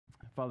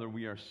Father,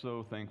 we are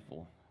so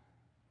thankful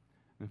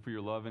and for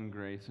your love and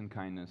grace and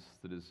kindness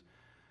that is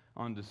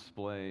on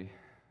display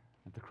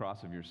at the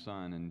cross of your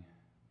Son, and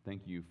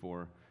thank you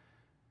for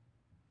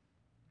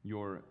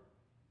your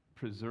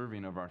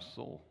preserving of our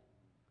soul.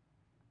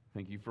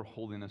 Thank you for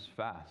holding us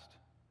fast.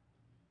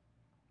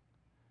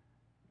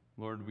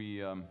 Lord,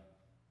 we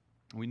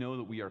know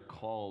that we are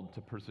called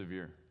to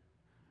persevere.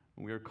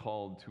 We are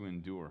called to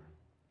endure.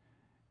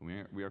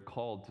 We are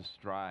called to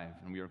strive,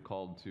 and we are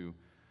called to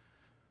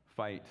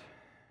fight,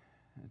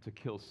 to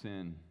kill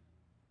sin,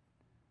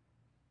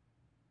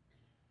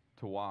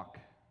 to walk,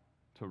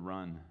 to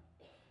run,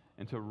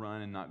 and to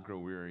run and not grow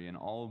weary. And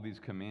all of these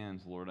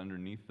commands, Lord,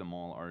 underneath them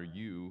all are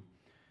you,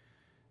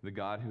 the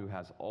God who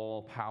has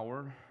all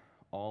power,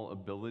 all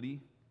ability.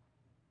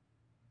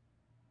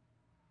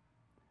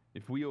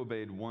 If we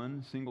obeyed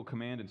one single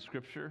command in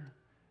Scripture,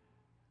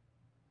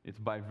 it's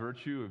by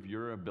virtue of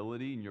your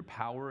ability and your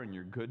power and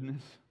your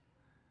goodness.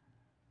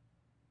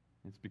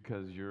 It's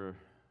because your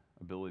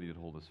ability to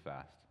hold us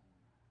fast.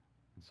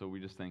 And so we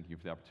just thank you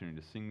for the opportunity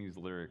to sing these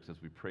lyrics as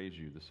we praise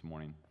you this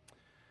morning.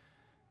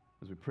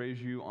 As we praise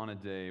you on a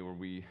day where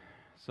we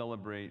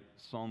celebrate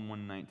Psalm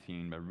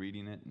 119 by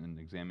reading it and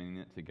examining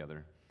it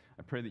together,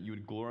 I pray that you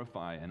would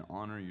glorify and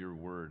honor your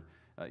word.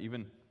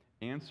 Even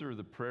answer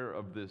the prayer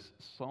of this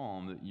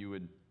psalm, that you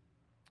would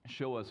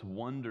show us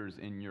wonders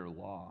in your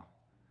law,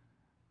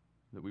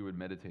 that we would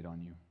meditate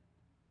on you.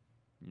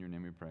 In your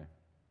name we pray.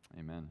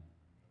 Amen.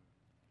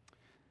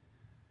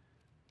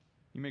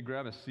 You may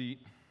grab a seat,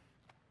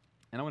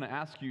 and I want to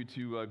ask you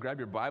to grab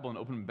your Bible and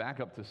open back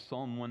up to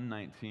Psalm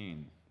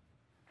 119.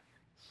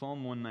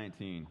 Psalm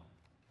 119.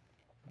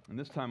 And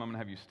this time I'm going to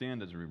have you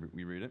stand as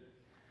we read it.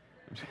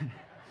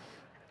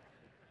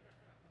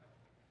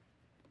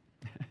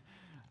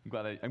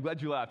 I'm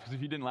glad you laughed, because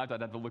if you didn't laugh,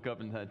 I'd have to look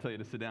up and tell you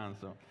to sit down.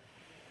 So,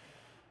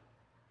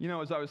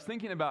 as I was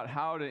thinking about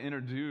how to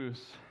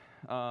introduce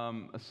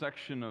a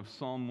section of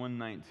Psalm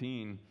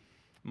 119,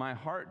 my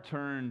heart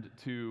turned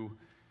to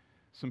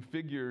some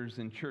figures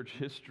in church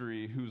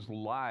history whose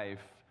lives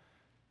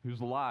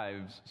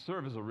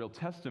serve as a real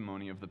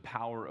testimony of the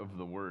power of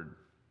the Word.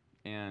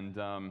 And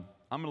I'm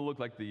going to look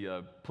like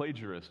the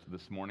plagiarist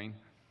this morning,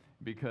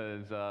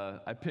 because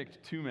I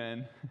picked two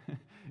men,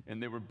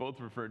 and they were both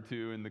referred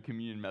to in the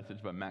communion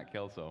message by Matt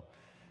Kelso.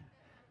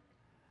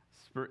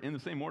 In the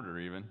same order,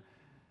 even.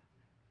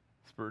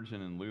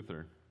 Spurgeon and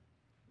Luther.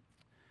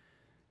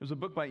 There's a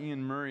book by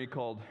Ian Murray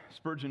called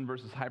Spurgeon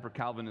versus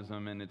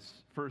Hyper-Calvinism, and its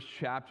first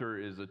chapter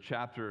is a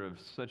chapter of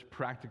such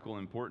practical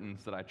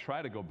importance that I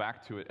try to go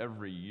back to it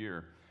every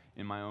year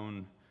in my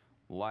own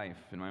life,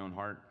 in my own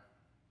heart.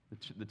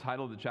 The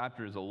title of the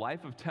chapter is A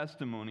Life of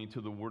Testimony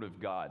to the Word of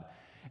God.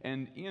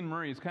 And Ian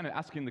Murray is kind of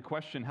asking the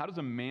question, how does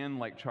a man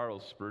like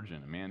Charles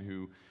Spurgeon, a man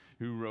who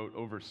wrote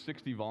over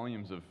 60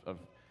 volumes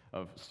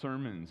of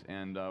sermons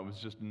and was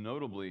just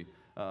notably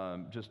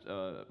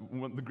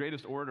the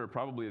greatest orator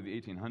probably of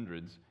the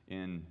 1800s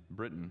in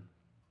Britain.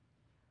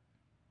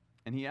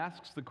 And he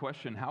asks the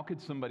question, how could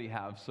somebody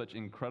have such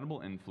incredible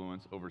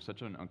influence over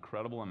such an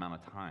incredible amount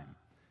of time?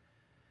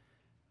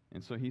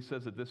 And so he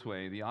says it this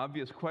way: the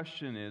obvious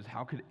question is,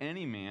 how could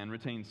any man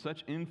retain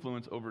such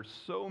influence over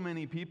so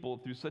many people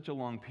through such a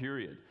long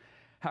period?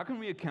 How can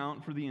we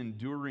account for the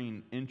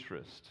enduring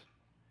interest?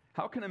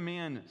 How can a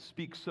man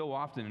speak so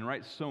often and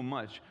write so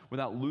much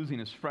without losing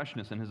his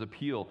freshness and his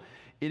appeal?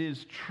 It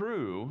is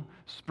true,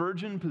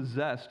 Spurgeon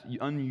possessed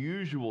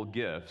unusual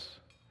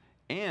gifts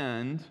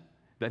and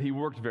that he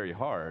worked very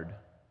hard,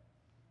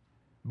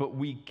 but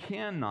we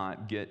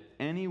cannot get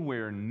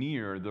anywhere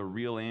near the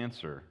real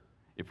answer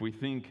if we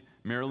think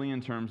merely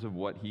in terms of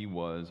what he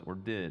was or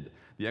did.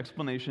 The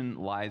explanation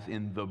lies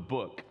in the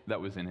book that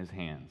was in his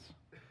hands,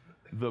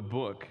 the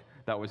book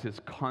that was his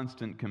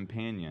constant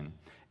companion,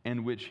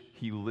 and which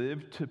he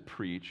lived to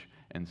preach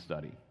and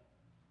study.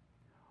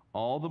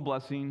 All the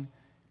blessing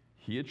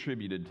he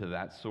attributed to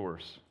that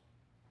source.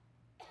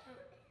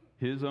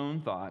 His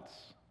own thoughts,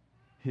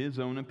 his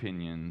own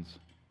opinions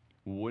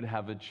would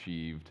have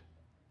achieved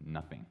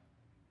nothing.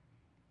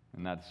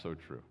 And that's so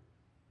true.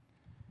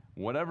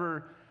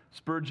 Whatever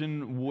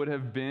Spurgeon would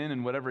have been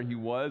and whatever he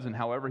was and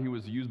however he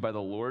was used by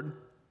the Lord,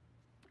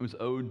 it was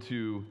owed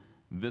to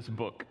this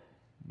book.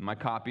 In my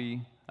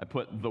copy, I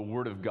put the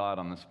Word of God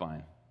on the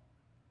spine.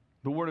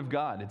 The Word of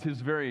God. It's his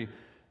very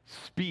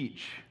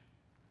speech.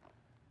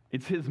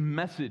 It's his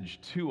message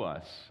to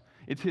us.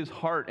 It's his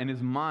heart and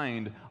his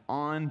mind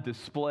on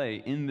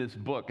display in this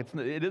book.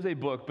 It is a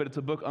book, but it's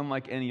a book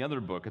unlike any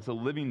other book. It's a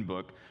living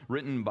book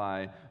written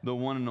by the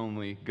one and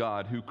only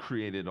God who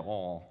created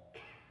all.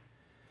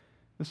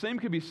 The same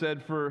could be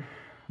said for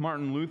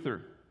Martin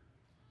Luther.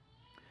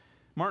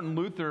 Martin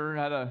Luther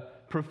had a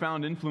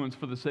profound influence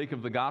for the sake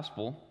of the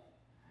gospel.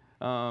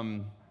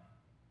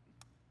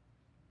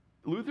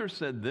 Luther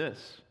said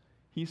this.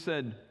 He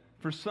said,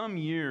 "For some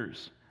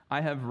years,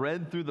 I have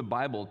read through the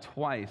Bible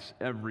twice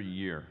every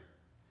year.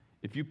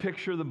 If you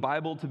picture the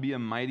Bible to be a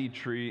mighty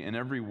tree and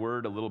every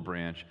word a little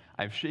branch,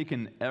 I've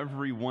shaken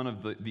every one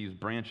of these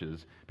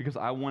branches because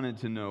I wanted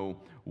to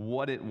know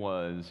what it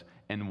was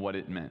and what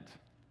it meant."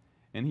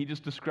 And he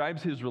just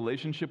describes his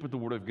relationship with the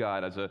Word of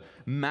God as a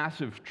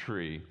massive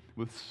tree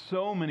with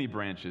so many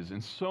branches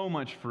and so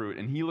much fruit.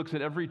 And he looks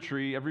at every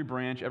tree, every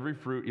branch, every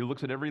fruit. He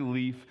looks at every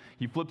leaf.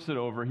 He flips it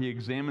over. He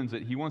examines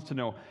it. He wants to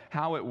know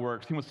how it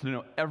works. He wants to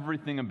know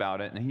everything about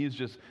it. And he's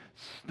just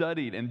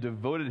studied and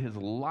devoted his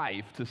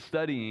life to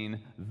studying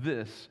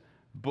this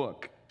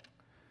book.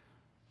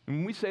 And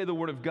when we say the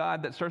Word of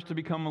God, that starts to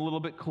become a little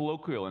bit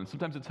colloquial, and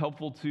sometimes it's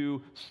helpful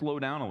to slow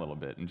down a little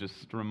bit and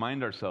just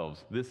remind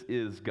ourselves this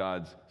is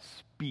God's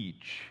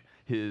speech,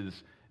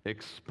 His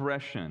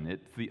expression.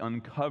 It's the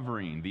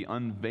uncovering, the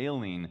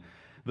unveiling,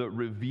 the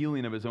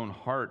revealing of His own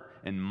heart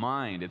and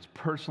mind. It's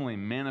personally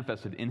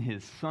manifested in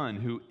His Son,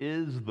 who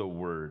is the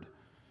Word.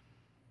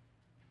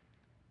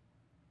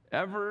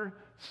 Ever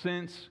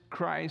since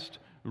Christ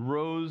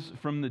rose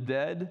from the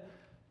dead,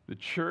 the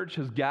church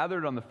has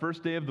gathered on the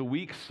first day of the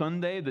week,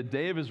 Sunday, the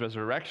day of His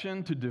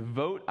resurrection, to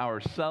devote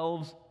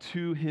ourselves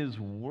to His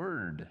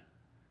Word.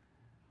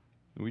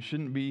 We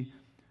shouldn't be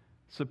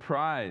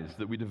surprised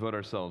that we devote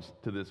ourselves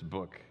to this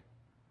book.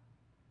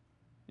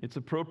 It's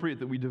appropriate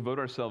that we devote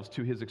ourselves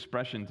to His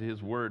expression, to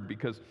His Word,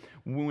 because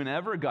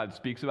whenever God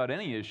speaks about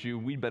any issue,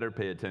 we better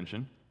pay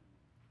attention.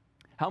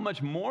 How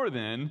much more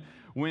then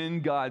when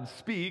God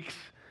speaks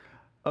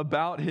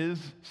about His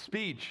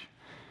speech?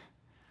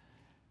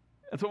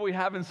 That's what we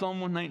have in Psalm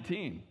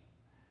 119.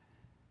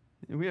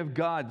 We have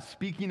God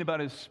speaking about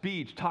His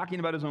speech, talking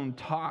about His own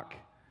talk.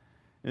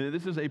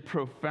 This is a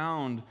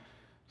profound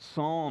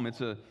psalm.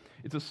 It's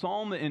a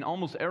psalm that in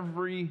almost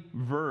every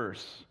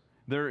verse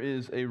there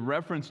is a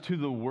reference to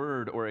the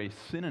word or a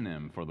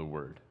synonym for the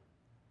word.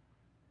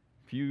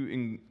 If you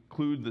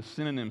include the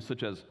synonyms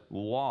such as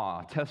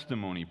law,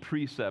 testimony,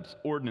 precepts,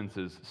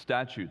 ordinances,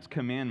 statutes,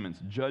 commandments,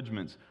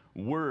 judgments,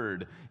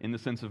 word in the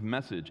sense of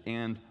message,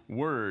 and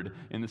word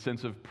in the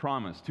sense of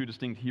promise, two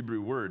distinct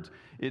Hebrew words.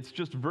 It's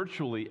just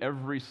virtually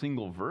every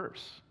single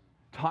verse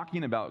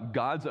talking about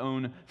God's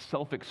own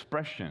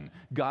self-expression,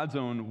 God's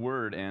own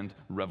word and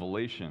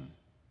revelation.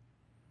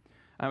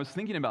 I was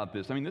thinking about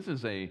this. I mean, this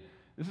is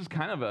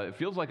kind of it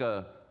feels like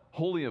a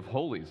holy of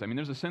holies. I mean,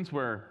 there's a sense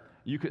where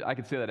I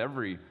could say that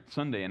every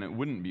Sunday and it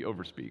wouldn't be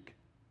overspeak.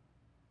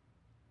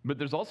 But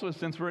there's also a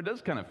sense where it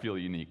does kind of feel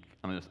unique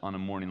on a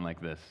morning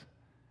like this.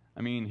 I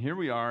mean, here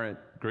we are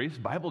at Grace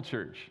Bible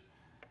Church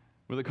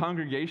with a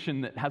congregation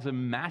that has a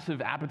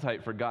massive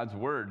appetite for God's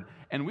Word,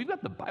 and we've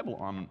got the Bible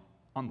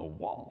on the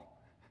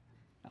wall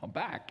out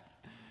back.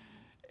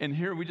 And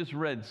here we just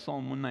read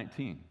Psalm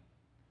 119,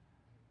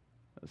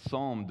 a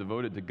psalm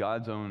devoted to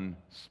God's own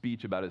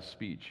speech about His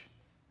speech.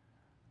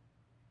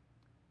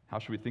 How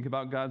should we think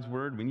about God's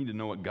Word? We need to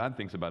know what God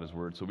thinks about His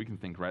Word so we can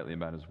think rightly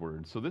about His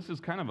Word. So this is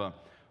kind of a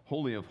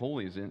holy of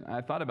holies. And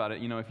I thought about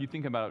it, if you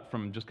think about it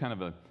from just kind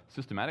of a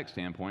systematic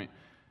standpoint,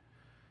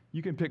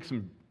 you can pick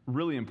some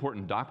really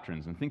important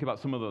doctrines and think about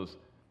some of those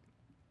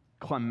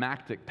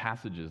climactic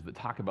passages that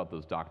talk about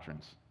those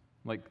doctrines,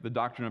 like the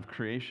doctrine of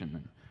creation,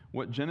 and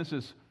what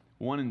Genesis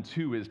 1 and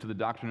 2 is to the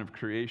doctrine of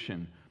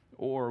creation,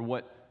 or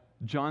what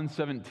John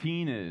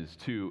 17 is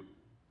to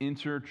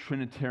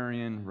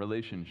inter-Trinitarian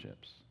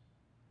relationships,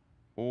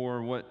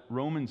 or what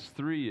Romans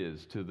 3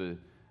 is to the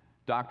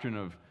doctrine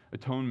of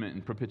atonement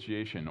and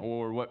propitiation,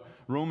 or what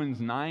Romans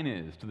 9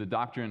 is to the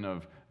doctrine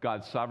of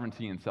God's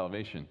sovereignty and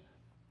salvation.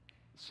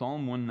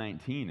 Psalm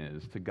 119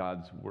 is to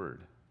God's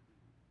Word.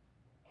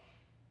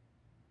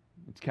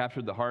 It's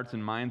captured the hearts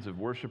and minds of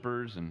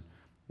worshipers, and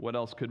what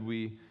else could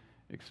we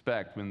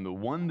expect when the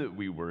one that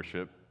we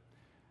worship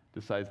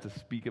decides to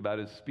speak about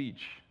His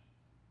speech?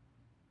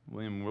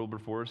 William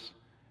Wilberforce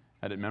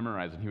had it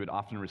memorized, and he would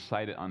often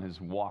recite it on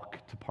his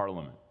walk to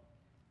Parliament.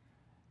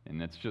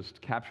 And it's just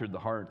captured the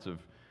hearts of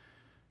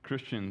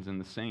Christians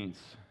and the saints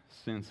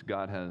since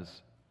God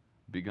has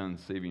begun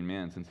saving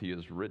man, since He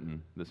has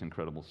written this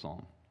incredible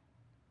psalm.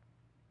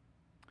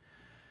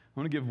 I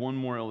want to give one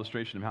more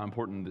illustration of how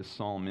important this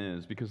psalm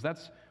is, because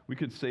we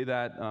could say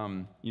that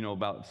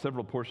about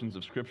several portions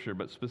of Scripture,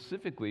 but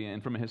specifically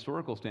and from a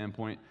historical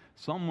standpoint,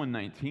 Psalm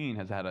 119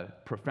 has had a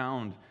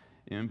profound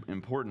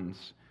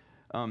importance.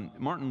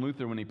 Martin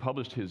Luther, when he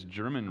published his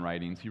German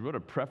writings, he wrote a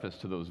preface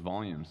to those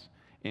volumes,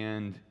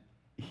 and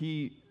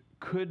he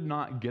could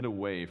not get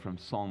away from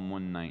Psalm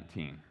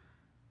 119.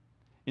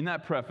 In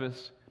that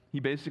preface, he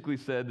basically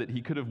said that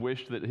he could have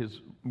wished that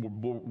his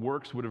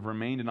works would have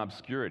remained in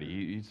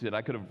obscurity. He said,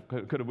 I could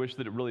have wished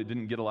that it really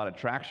didn't get a lot of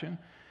traction,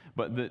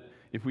 but that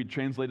if we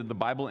translated the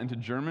Bible into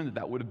German,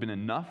 that would have been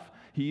enough.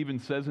 He even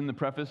says in the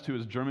preface to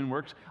his German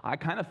works, I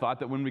kind of thought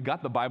that when we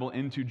got the Bible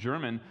into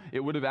German, it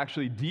would have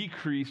actually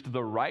decreased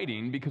the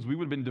writing because we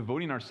would have been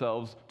devoting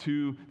ourselves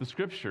to the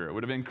Scripture. It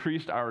would have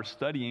increased our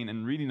studying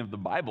and reading of the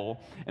Bible,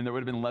 and there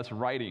would have been less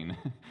writing.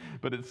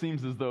 But it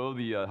seems as though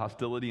the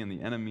hostility and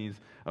the enemies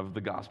of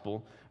the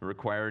gospel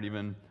required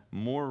even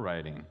more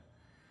writing.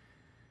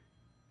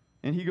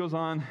 And he goes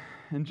on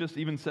and just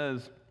even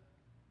says,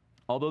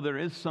 although there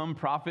is some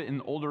profit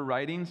in older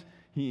writings,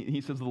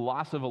 he says the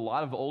loss of a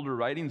lot of older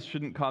writings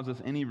shouldn't cause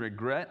us any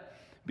regret,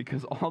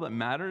 because all that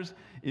matters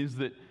is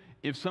that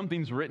if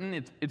something's written,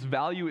 its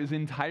value is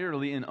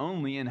entirely and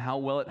only in how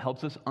well it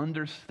helps us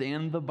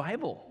understand the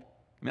Bible.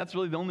 And that's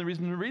really the only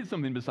reason to read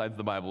something besides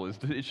the Bible, is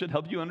it should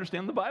help you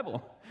understand the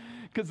Bible,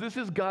 because this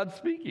is God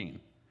speaking.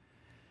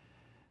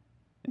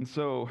 And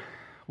so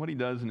what he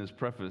does in his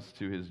preface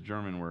to his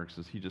German works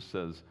is he just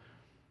says,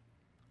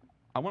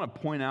 I want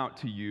to point out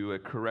to you a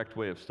correct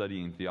way of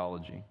studying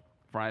theology,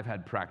 for I have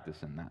had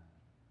practice in that.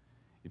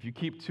 If you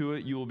keep to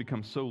it, you will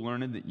become so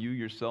learned that you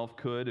yourself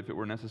could, if it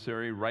were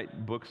necessary,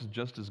 write books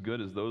just as good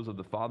as those of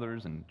the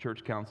fathers and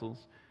church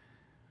councils.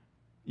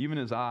 Even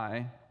as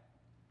I,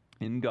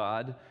 in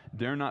God,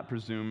 dare not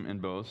presume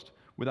and boast,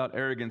 without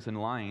arrogance and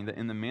lying, that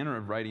in the manner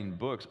of writing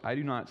books, I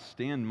do not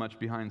stand much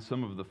behind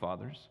some of the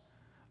fathers.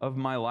 Of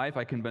my life,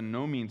 I can by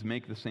no means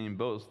make the same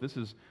boast. This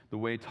is the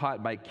way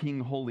taught by King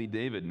Holy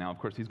David. Now, of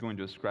course, he's going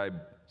to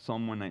ascribe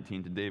Psalm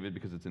 119 to David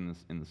because it's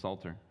in the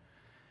Psalter.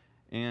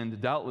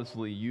 And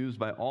doubtlessly used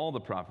by all the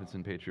prophets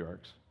and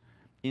patriarchs.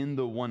 In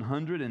the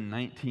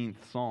 119th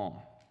Psalm,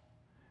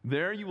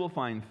 there you will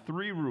find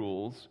 3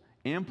 rules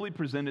amply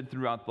presented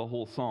throughout the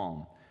whole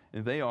psalm.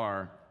 And they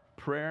are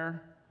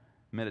prayer,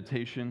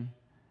 meditation,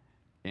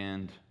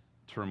 and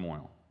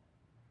turmoil.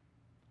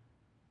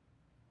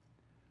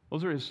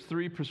 Those are his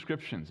 3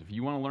 prescriptions. If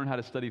you want to learn how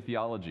to study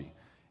theology,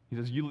 he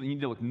says you need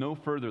to look no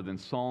further than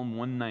Psalm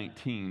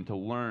 119 to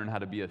learn how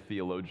to be a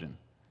theologian.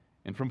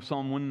 And from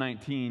Psalm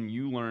 119,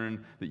 you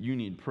learn that you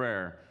need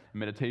prayer,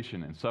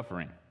 meditation, and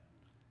suffering.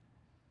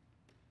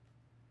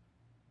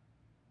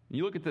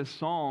 You look at this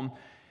psalm,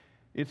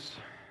 it's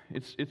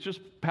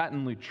just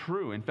patently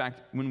true. In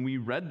fact, when we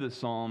read this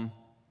psalm,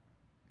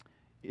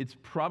 it's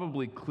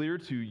probably clear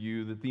to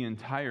you that the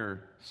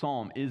entire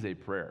psalm is a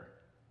prayer.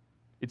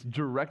 It's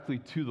directly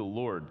to the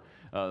Lord.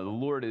 The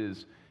Lord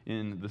is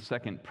in the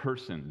second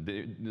person.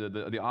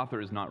 The author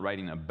is not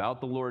writing about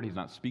the Lord. He's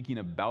not speaking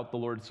about the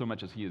Lord so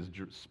much as he is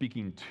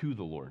speaking to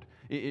the Lord.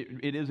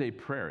 It is a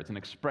prayer. It's an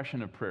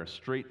expression of prayer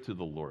straight to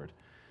the Lord.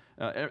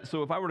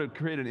 So if I were to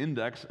create an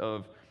index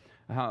of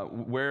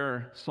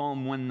where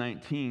Psalm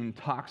 119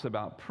 talks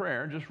about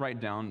prayer, just write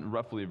down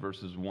roughly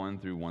verses 1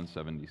 through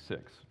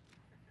 176.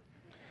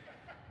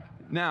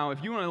 Now,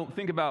 if you want to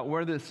think about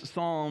where this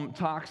psalm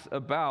talks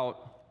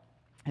about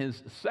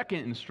his second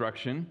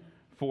instruction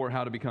for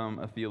how to become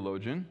a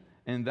theologian,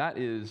 and that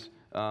is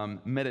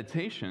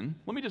meditation.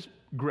 Let me just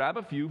grab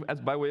a few as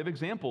by way of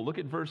example. Look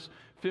at verse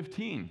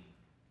 15.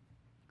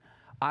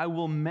 I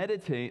will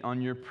meditate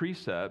on your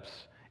precepts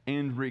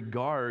and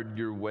regard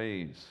your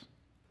ways.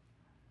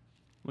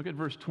 Look at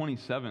verse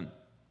 27.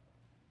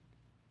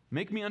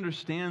 Make me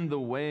understand the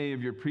way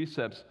of your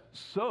precepts,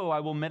 so I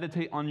will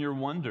meditate on your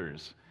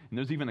wonders. And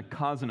there's even a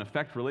cause and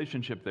effect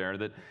relationship there,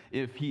 that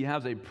if he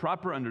has a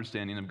proper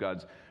understanding of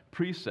God's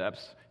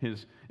precepts,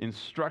 his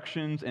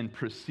instructions and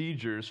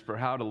procedures for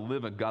how to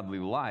live a godly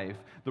life,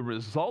 the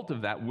result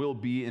of that will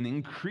be an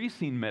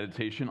increasing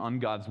meditation on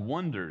God's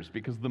wonders,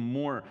 because the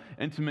more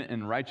intimate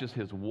and righteous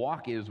his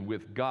walk is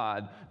with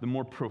God, the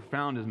more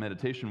profound his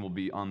meditation will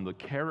be on the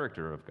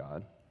character of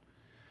God.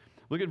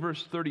 Look at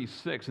verse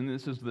 36, and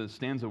this is the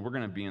stanza we're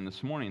going to be in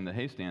this morning, the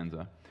Hay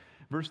stanza.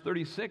 Verse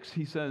 36,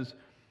 he says,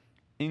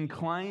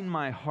 incline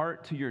my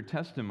heart to your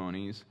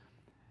testimonies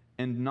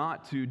and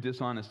not to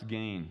dishonest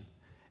gain.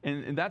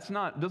 And that's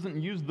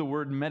doesn't use the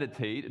word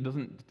meditate. It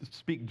doesn't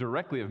speak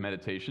directly of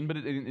meditation, but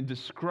it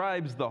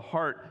describes the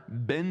heart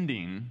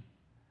bending,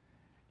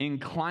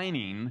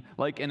 inclining,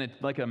 like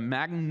a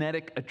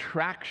magnetic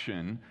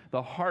attraction,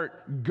 the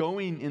heart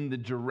going in the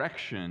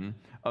direction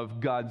of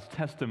God's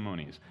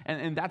testimonies.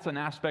 And that's an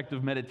aspect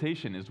of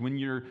meditation, is when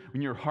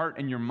your heart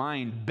and your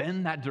mind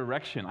bend that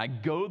direction. I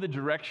go the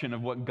direction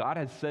of what God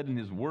has said in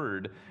his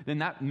word, then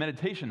that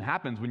meditation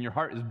happens when your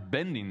heart is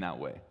bending that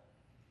way.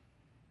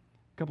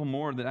 A couple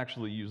more that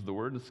actually use the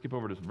word. Let's skip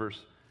over to verse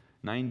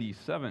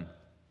 97.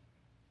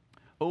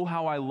 Oh,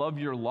 how I love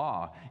your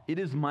law. It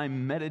is my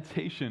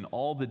meditation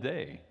all the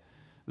day.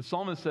 The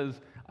psalmist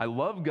says, I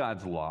love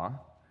God's law,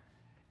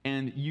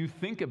 and you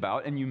think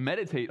about and you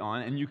meditate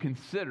on and you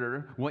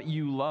consider what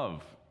you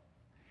love.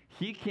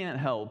 He can't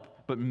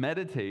help but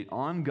meditate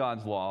on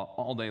God's law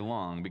all day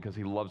long because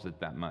he loves it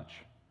that much.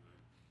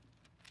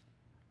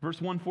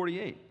 Verse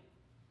 148.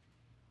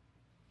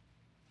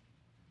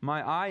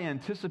 My eye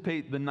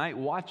anticipate the night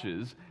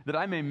watches, that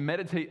I may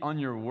meditate on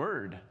your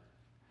word.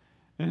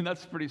 And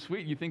that's pretty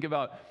sweet. You think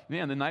about,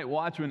 man, the night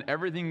watch when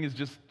everything is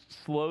just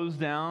slows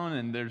down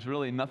and there's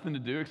really nothing to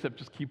do except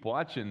just keep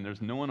watching.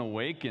 There's no one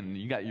awake and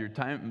you got your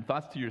time and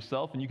thoughts to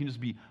yourself, and you can just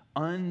be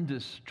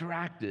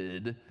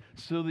undistracted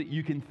so that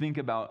you can think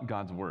about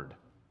God's word.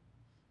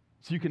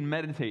 So you can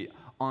meditate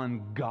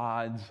on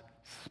God's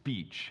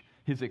speech,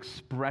 his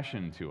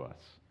expression to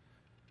us.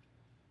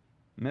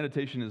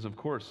 Meditation is, of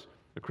course,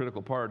 a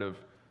critical part of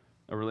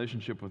a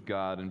relationship with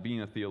God and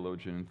being a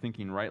theologian and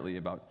thinking rightly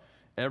about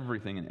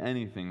everything and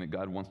anything that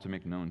God wants to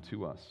make known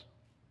to us.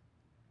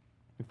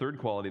 The third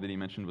quality that he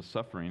mentioned was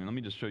suffering, and let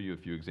me just show you a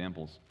few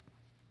examples.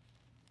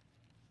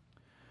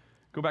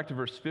 Go back to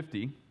verse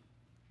 50.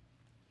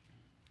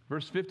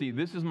 Verse 50,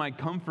 this is my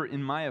comfort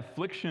in my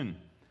affliction.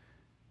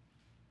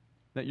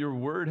 that your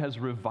word has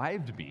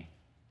revived me.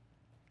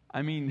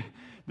 I mean,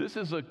 this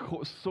is a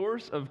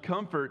source of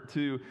comfort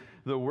to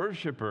the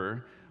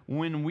worshiper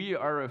when we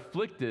are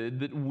afflicted,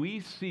 that we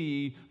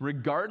see,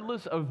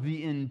 regardless of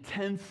the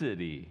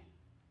intensity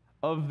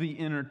of the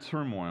inner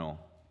turmoil,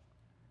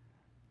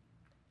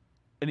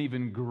 an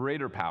even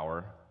greater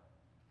power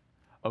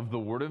of the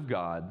Word of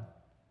God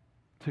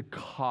to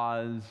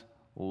cause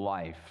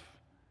life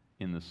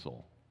in the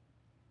soul.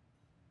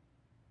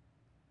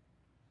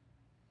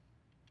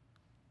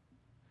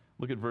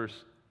 Look at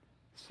verse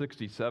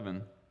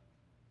 67.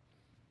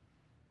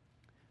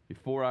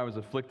 Before I was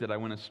afflicted, I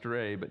went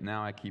astray, but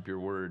now I keep your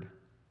word.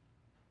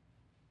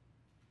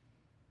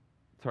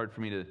 It's hard for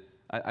me to,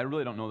 I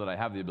really don't know that I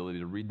have the ability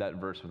to read that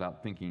verse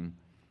without thinking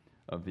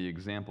of the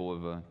example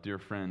of a dear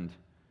friend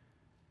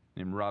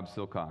named Rob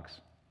Silcox,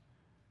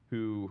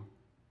 who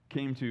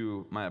came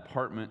to my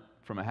apartment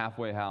from a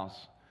halfway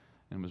house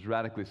and was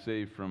radically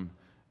saved from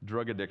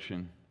drug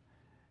addiction.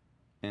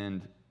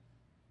 And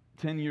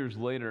 10 years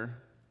later,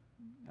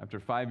 after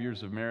 5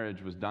 years of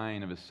marriage, was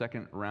dying of his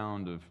second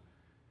round of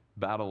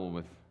battle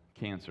with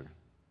cancer.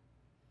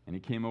 And he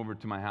came over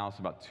to my house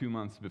about 2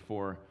 months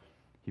before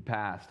he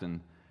passed, and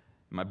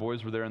my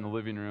boys were there in the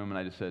living room, and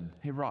I just said,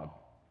 "Hey, Rob,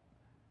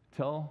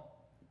 tell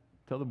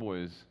the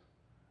boys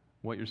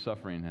what your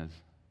suffering has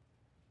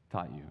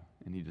taught you."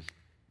 And he just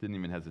didn't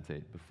even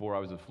hesitate. Before I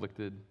was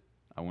afflicted,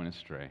 I went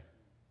astray,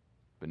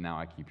 but now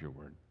I keep your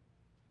word.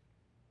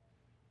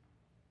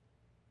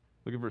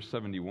 Look at verse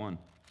 71.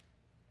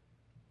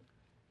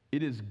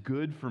 It is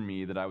good for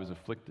me that I was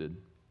afflicted,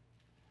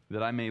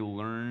 that I may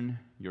learn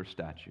your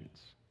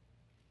statutes.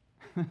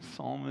 The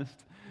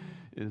psalmist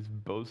is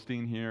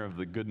boasting here of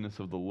the goodness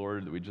of the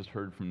Lord that we just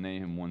heard from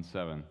Nahum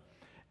 1:7.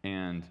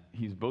 And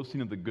he's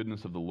boasting of the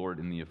goodness of the Lord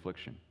in the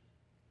affliction.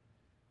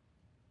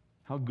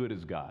 How good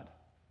is God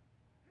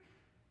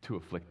to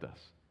afflict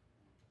us?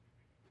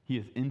 He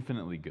is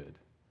infinitely good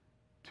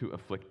to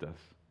afflict us.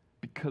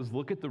 Because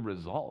look at the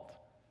result.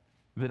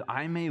 That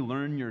I may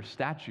learn your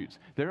statutes.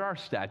 There are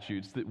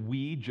statutes that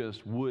we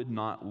just would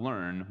not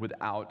learn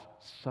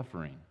without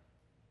suffering.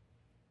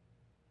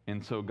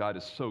 And so God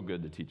is so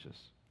good to teach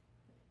us.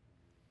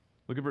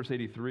 Look at verse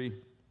 83.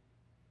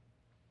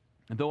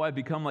 And though I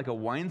become like a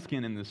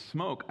wineskin in the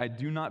smoke, I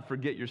do not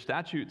forget your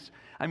statutes.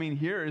 I mean,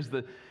 here's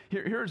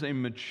a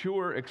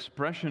mature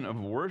expression of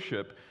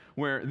worship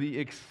where the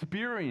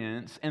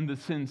experience and the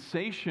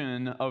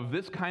sensation of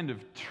this kind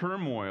of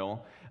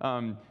turmoil,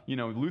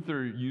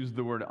 Luther used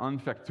the word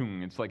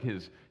Anfechtung. It's like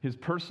his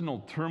personal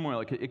turmoil.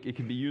 It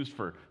can be used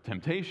for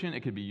temptation. It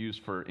could be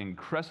used for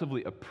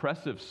incredibly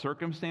oppressive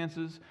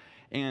circumstances.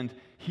 And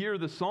here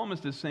the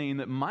psalmist is saying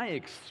that my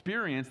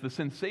experience, the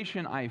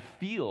sensation I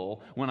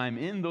feel when I'm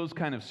in those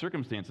kind of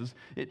circumstances,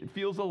 it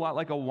feels a lot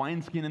like a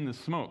wineskin in the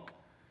smoke.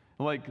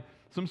 Like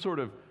some sort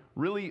of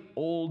really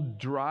old,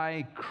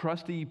 dry,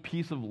 crusty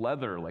piece of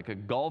leather, like a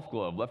golf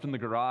glove left in the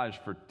garage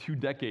for 2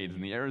 decades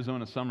in the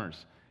Arizona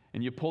summers.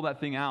 And you pull that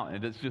thing out,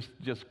 and it's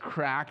just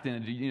cracked,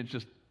 and it's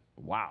just,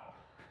 wow.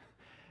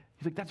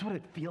 He's like, that's what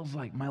it feels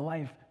like. My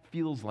life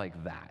feels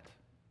like that.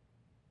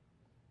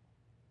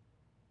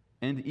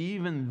 And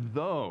even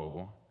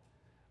though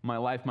my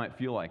life might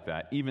feel like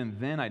that, even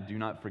then I do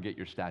not forget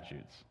your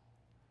statutes.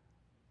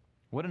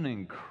 What an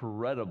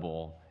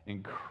incredible,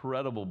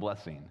 incredible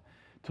blessing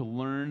to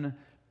learn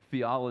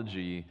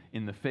theology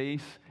in the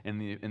face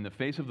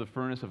of the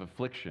furnace of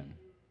affliction.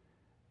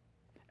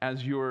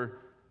 As you're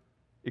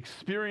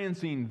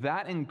experiencing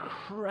that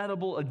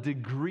incredible a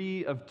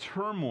degree of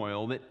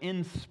turmoil, that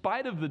in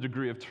spite of the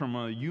degree of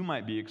turmoil you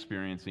might be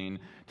experiencing,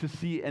 to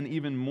see an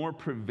even more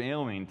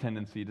prevailing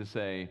tendency to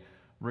say,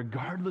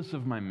 regardless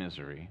of my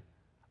misery,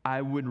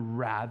 I would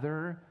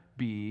rather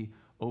be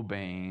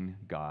obeying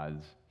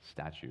God's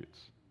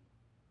statutes.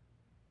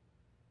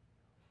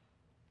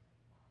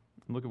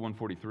 Look at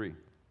 143.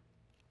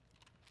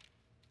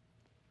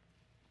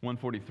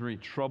 143,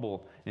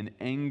 trouble and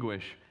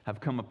anguish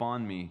have come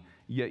upon me,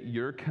 yet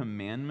your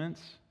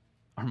commandments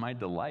are my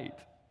delight.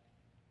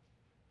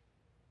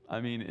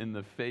 I mean, in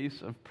the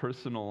face of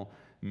personal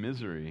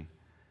misery,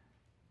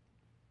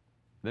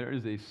 there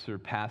is a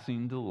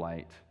surpassing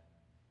delight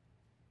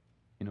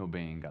in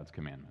obeying God's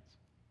commandments.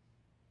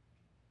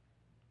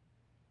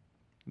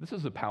 This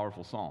is a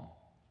powerful psalm.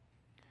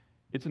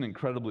 It's an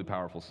incredibly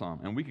powerful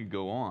psalm, and we could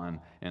go on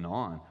and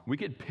on. We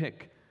could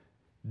pick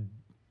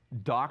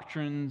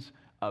doctrines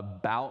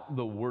about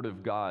the Word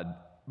of God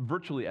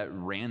virtually at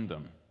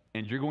random,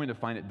 and you're going to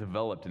find it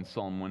developed in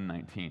Psalm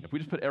 119. If we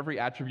just put every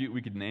attribute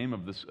we could name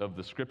of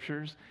the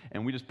Scriptures,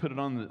 and we just put it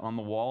on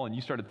the wall, and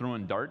you started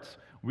throwing darts,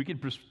 we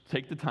could just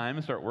take the time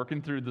and start working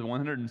through the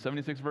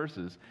 176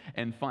 verses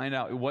and find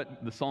out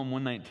what the Psalm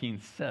 119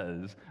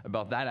 says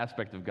about that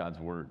aspect of God's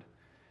Word.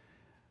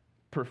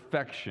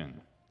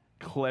 Perfection,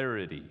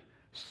 clarity,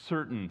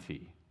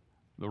 certainty,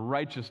 the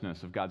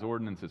righteousness of God's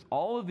ordinances.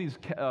 All of these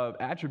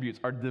attributes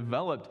are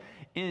developed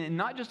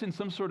not just in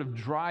some sort of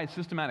dry,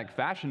 systematic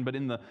fashion, but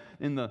in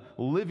the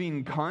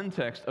living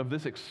context of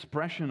this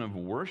expression of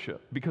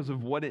worship because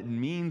of what it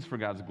means for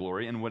God's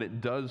glory and what it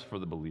does for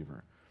the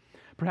believer.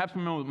 perhaps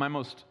my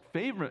most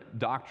favorite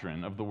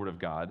doctrine of the Word of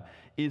God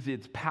is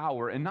its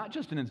power, and not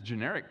just in its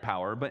generic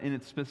power, but in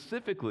its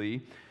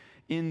specifically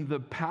in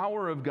the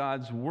power of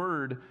God's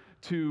Word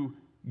to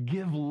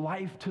give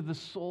life to the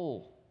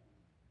soul.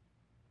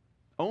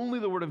 Only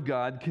the Word of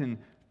God can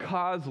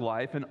cause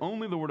life, and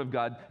only the Word of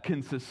God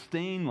can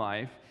sustain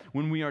life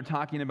when we are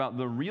talking about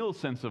the real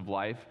sense of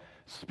life,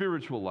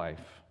 spiritual life.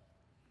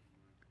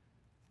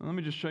 Let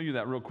me just show you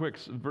that real quick.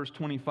 Verse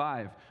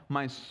 25,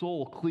 my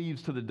soul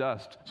cleaves to the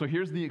dust. So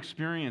here's the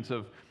experience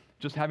of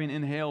just having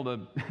inhaled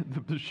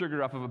the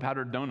sugar off of a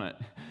powdered donut.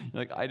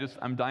 You're like,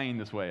 I'm dying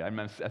this way. I'm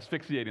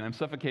asphyxiating. I'm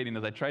suffocating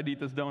as I try to eat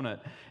this donut.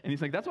 And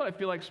he's like, that's what I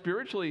feel like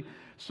spiritually.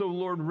 So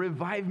Lord,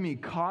 revive me.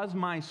 Cause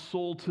my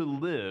soul to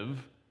live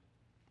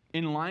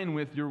in line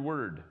with your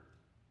word.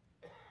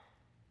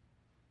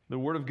 The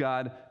Word of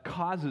God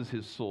causes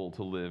his soul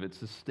to live. It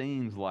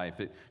sustains life.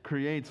 It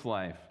creates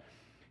life.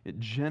 It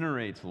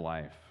generates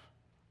life.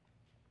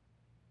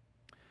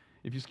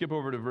 If you skip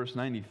over to verse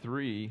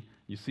 93,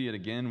 you see it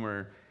again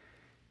where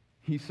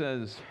he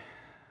says,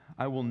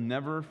 I will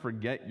never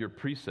forget your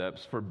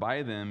precepts, for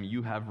by them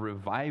you have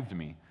revived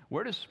me.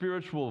 Where does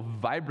spiritual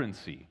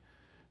vibrancy,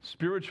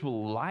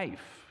 spiritual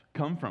life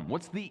come from?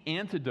 What's the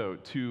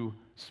antidote to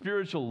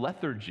spiritual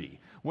lethargy?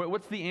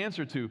 What's the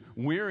answer to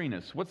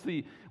weariness? What's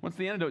the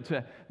antidote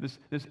to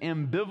this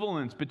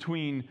ambivalence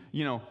between,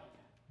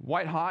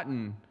 white hot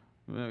and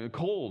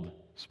cold,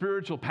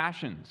 spiritual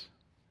passions?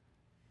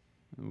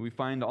 We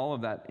find all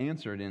of that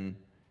answered in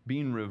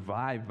being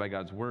revived by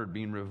God's word,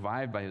 being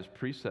revived by his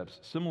precepts.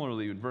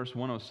 Similarly, in verse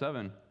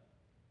 107,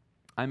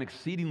 I'm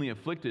exceedingly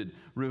afflicted.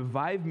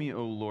 Revive me,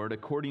 O Lord,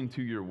 according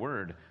to your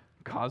word.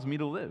 Cause me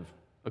to live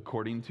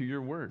according to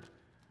your word.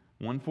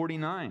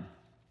 149.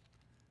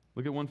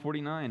 Look at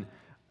 149.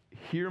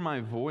 Hear my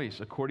voice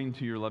according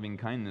to your loving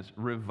kindness.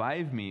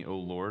 Revive me, O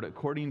Lord,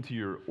 according to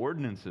your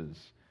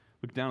ordinances.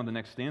 Look down at the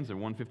next stanza,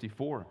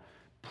 154.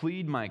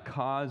 Plead my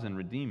cause and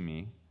redeem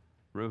me.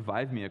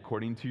 Revive me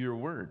according to your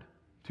word.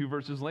 2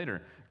 verses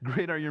later.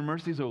 Great are your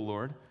mercies, O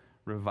Lord.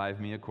 Revive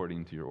me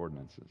according to your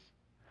ordinances.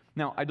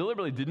 Now, I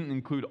deliberately didn't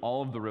include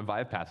all of the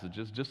revive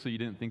passages just so you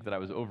didn't think that I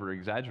was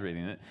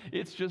over-exaggerating it.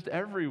 It's just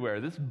everywhere.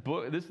 This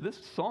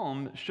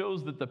psalm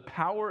shows that the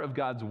power of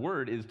God's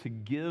word is to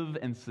give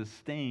and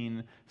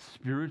sustain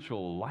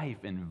spiritual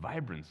life and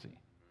vibrancy.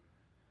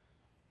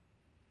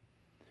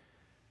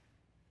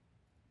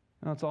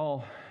 Now, it's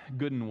all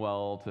good and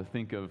well to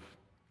think of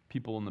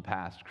people in the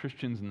past,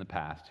 Christians in the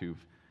past,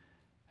 who've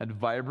had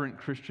vibrant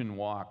Christian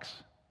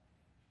walks,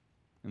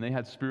 and they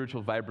had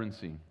spiritual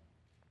vibrancy.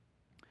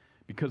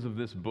 Because of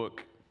this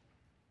book,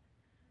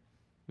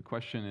 the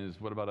question is,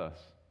 what about us?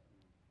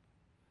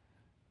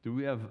 Do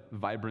we have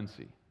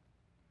vibrancy,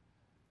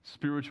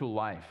 spiritual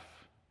life,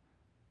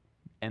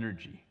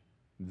 energy,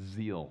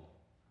 zeal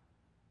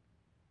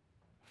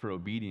for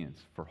obedience,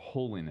 for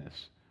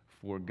holiness,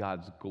 for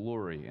God's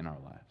glory in our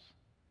lives?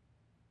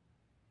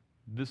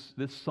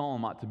 This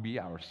psalm ought to be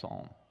our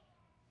psalm.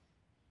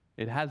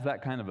 It has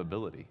that kind of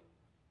ability.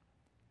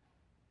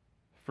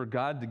 For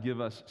God to give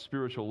us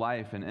spiritual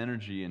life and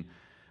energy and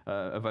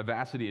a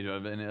vivacity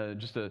and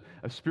just a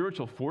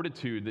spiritual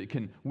fortitude that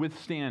can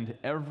withstand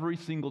every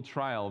single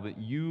trial that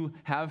you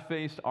have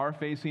faced, are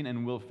facing,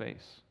 and will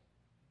face.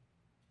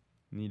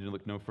 You need to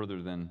look no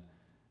further than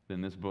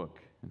this book.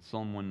 And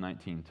Psalm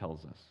 119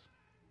 tells us.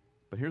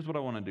 But here's what I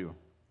want to do.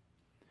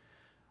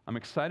 I'm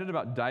excited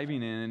about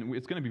diving in, and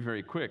it's going to be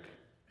very quick,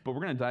 but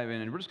we're going to dive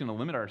in, and we're just going to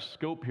limit our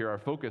scope here, our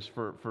focus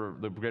for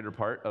the greater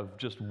part of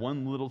just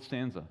one little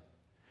stanza.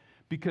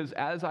 Because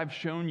as I've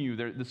shown you,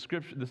 the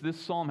scripture, this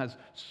psalm has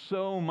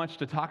so much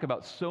to talk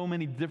about, so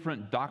many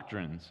different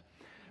doctrines.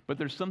 But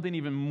there's something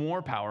even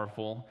more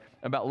powerful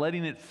about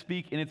letting it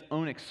speak in its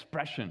own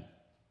expression.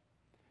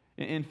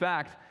 In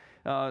fact,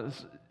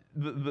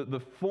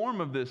 the form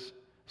of this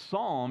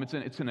psalm,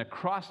 it's an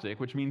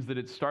acrostic, which means that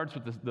it starts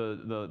with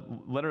the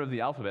letter of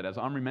the alphabet. As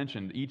Omri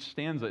mentioned, each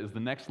stanza is the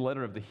next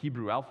letter of the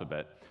Hebrew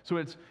alphabet. So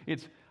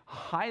it's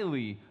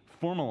highly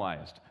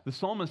formalized. The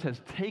psalmist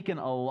has taken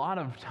a lot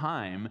of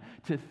time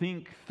to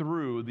think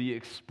through the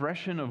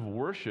expression of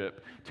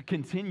worship to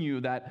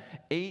continue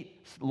that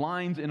 8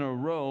 lines in a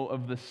row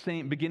of the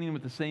same, beginning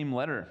with the same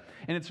letter.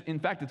 And in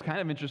fact, it's kind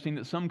of interesting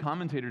that some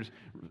commentators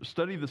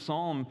study the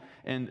psalm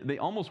and they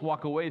almost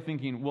walk away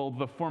thinking, well,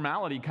 the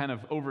formality kind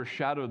of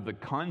overshadowed the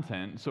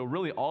content, so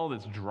really all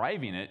that's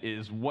driving it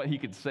is what he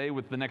could say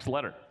with the next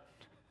letter,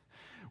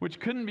 which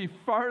couldn't be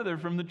farther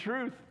from the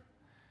truth.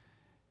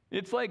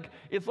 It's like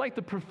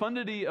the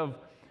profundity of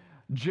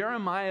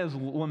Jeremiah's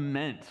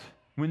lament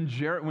when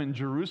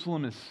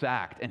Jerusalem is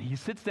sacked, and he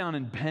sits down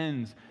and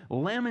pens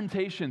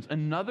Lamentations,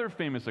 another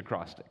famous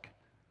acrostic.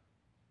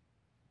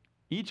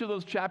 Each of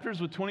those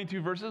chapters with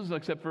 22 verses,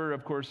 except for,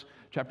 of course,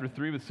 chapter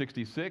 3 with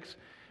 66,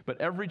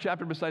 but every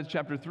chapter besides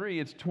chapter 3,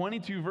 it's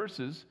 22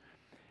 verses,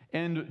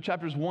 and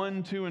chapters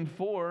 1, 2, and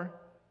 4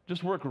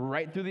 just work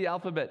right through the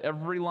alphabet.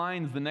 Every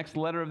line is the next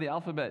letter of the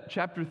alphabet.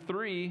 Chapter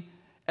 3,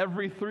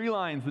 every 3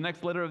 lines, the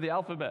next letter of the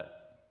alphabet.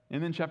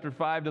 And then chapter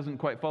 5 doesn't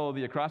quite follow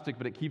the acrostic,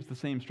 but it keeps the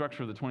same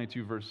structure of the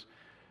 22-verse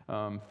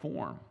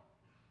form.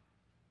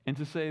 And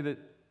to say that,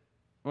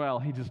 well,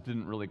 he just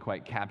didn't really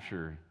quite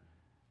capture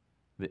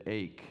the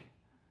ache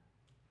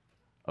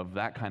of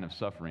that kind of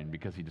suffering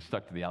because he just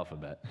stuck to the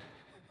alphabet.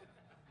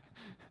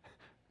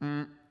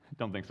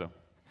 Don't think so.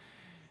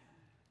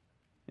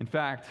 In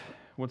fact,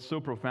 what's so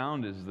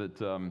profound is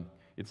that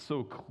it's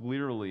so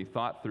clearly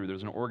thought through.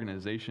 There's an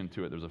organization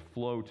to it. There's a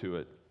flow to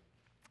it.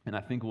 And I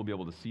think we'll be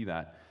able to see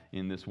that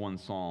in this one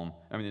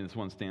in this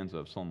one stanza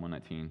of Psalm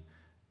 119.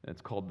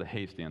 It's called the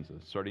Hey stanza,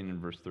 starting in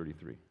verse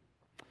 33.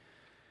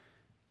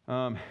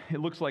 It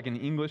looks like in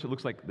English, it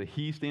looks like the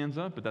He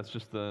stanza, but that's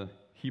just the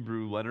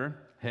Hebrew letter,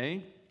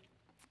 Hey.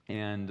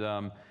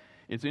 And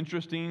it's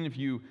interesting, if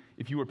you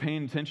were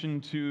paying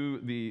attention to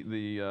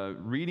the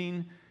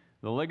reading,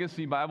 the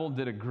Legacy Bible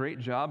did a great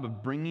job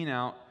of bringing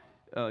out,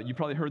 you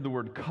probably heard the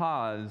word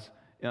cause.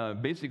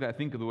 Basically,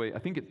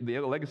 the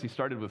Legacy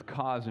started with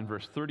cause in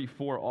verse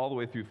 34 all the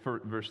way through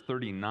verse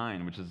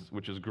 39,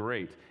 which is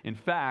great. In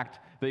fact,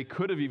 they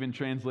could have even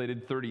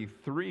translated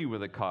 33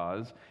 with a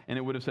cause, and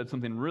it would have said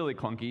something really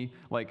clunky,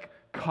 like,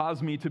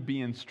 cause me to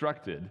be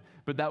instructed.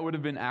 But that would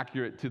have been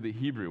accurate to the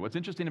Hebrew. What's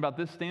interesting about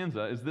this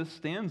stanza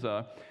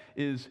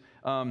is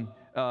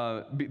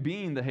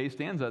being the Hey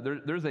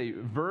stanza, there's a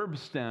verb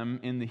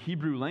stem in the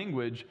Hebrew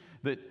language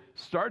that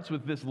starts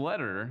with this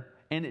letter,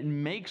 and it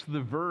makes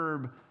the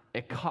verb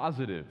a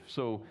causative.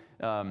 So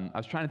I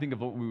was trying to think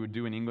of what we would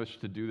do in English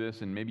to do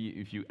this, and maybe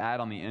if you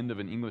add on the end of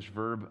an English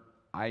verb,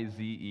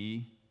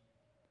 ize,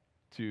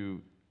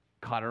 to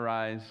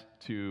cauterize,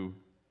 to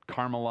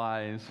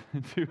caramelize,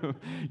 to,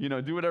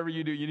 do whatever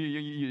you do.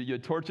 You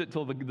torch it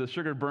till the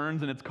sugar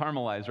burns and it's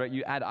caramelized, right?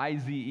 You add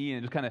ize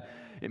and it just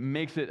it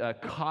makes it a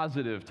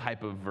causative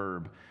type of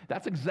verb.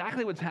 That's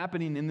exactly what's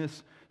happening in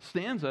this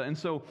stanza. And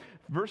so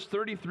verse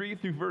 33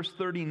 through verse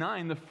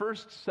 39, the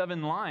first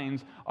 7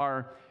 lines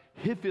are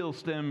Hifil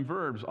stem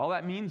verbs. All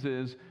that means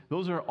is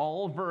those are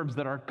all verbs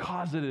that are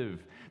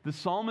causative. The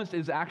psalmist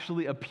is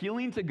actually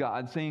appealing to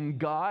God, saying,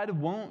 God,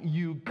 won't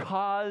you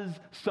cause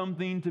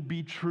something to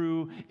be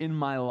true in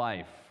my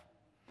life?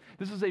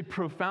 This is a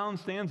profound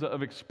stanza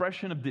of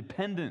expression of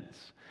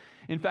dependence.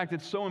 In fact,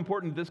 it's so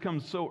important this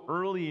comes so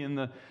early in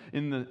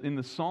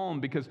the psalm,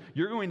 because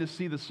you're going to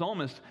see the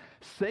psalmist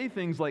say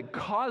things like,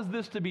 cause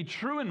this to be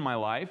true in my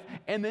life,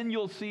 and then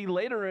you'll see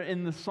later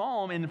in the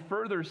psalm, in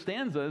further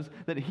stanzas,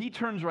 that he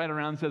turns right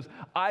around and says,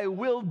 I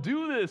will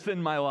do this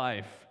in my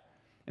life.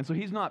 And so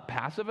he's not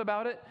passive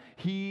about it,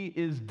 he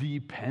is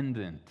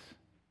dependent.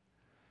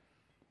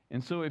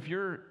 And so if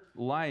your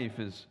life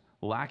is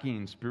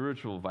lacking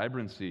spiritual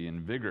vibrancy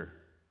and vigor,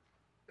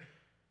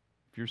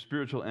 if your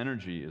spiritual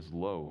energy is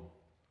low,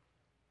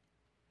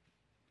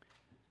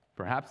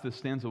 perhaps this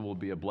stanza will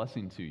be a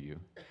blessing to you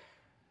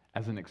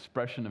as an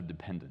expression of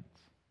dependence.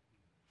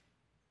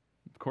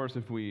 Of course,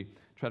 if we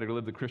try to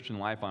live the Christian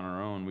life on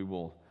our own, we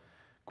will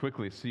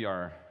quickly see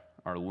our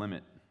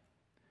limit.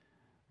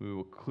 We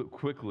will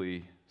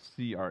quickly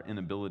see our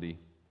inability.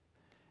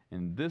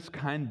 And this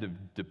kind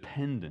of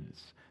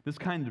dependence, this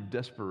kind of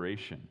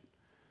desperation,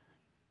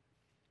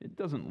 it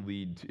doesn't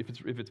lead to,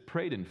 if it's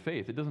prayed in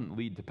faith, it doesn't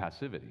lead to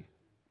passivity.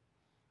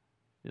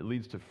 It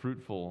leads to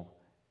fruitful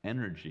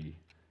energy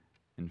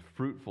and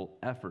fruitful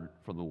effort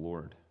for the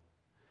Lord.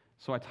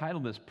 So I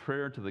titled this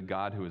Prayer to the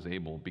God Who is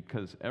Able,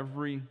 because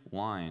every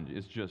line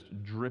is just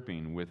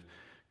dripping with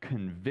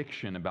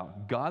conviction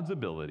about God's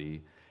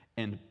ability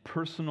and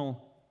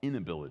personal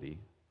inability.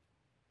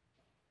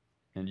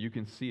 And you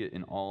can see it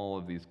in all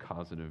of these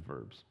causative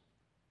verbs.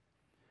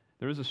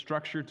 There is a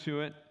structure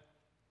to it.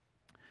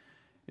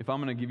 If I'm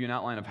going to give you an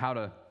outline of how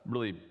to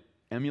really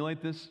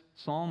emulate this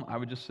psalm, I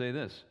would just say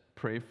this.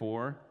 Pray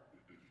for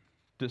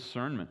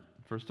discernment.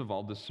 First of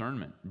all,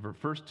 discernment. The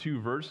first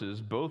 2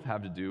 verses both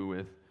have to do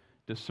with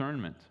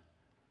discernment.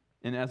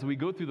 And as we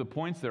go through the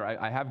points there,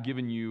 I have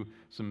given you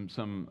some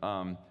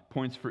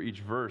points for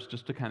each verse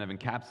just to kind of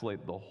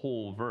encapsulate the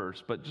whole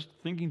verse. But just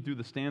thinking through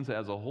the stanza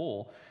as a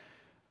whole,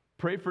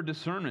 pray for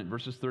discernment,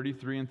 verses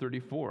 33 and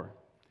 34.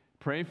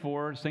 Pray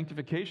for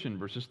sanctification,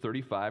 verses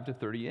 35 to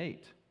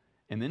 38.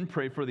 And then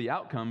pray for the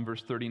outcome,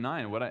 verse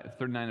 39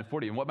 and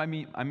 40. And what I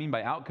mean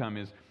by outcome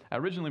is, I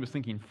originally was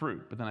thinking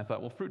fruit, but then I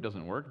thought, well, fruit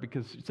doesn't work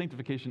because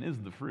sanctification is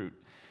the fruit.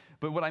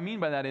 But what I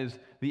mean by that is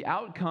the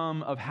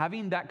outcome of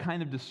having that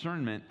kind of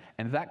discernment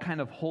and that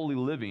kind of holy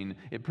living,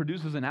 it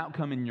produces an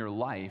outcome in your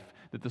life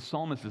that the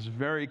psalmist is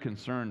very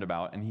concerned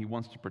about, and he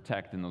wants to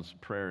protect in those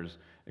prayers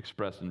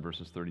expressed in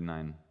verses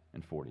 39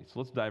 and 40. So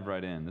let's dive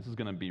right in. This is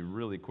going to be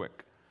really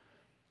quick.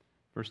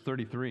 Verse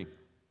 33.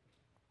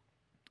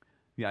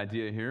 The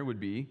idea here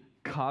would be,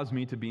 cause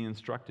me to be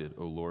instructed,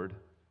 O Lord.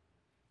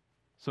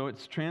 So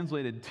it's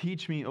translated,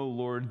 teach me, O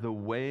Lord, the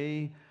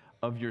way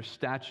of your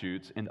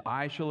statutes, and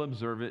I shall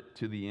observe it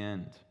to the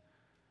end.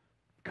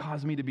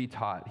 Cause me to be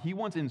taught. He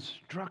wants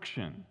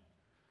instruction.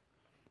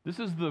 This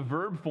is the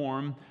verb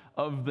form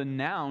of the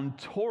noun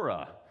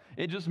Torah.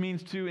 It just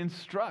means to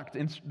instruct.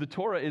 The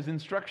Torah is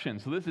instruction,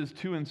 so this is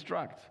to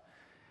instruct.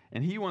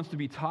 And he wants to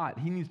be taught.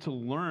 He needs to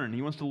learn.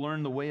 He wants to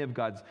learn the way of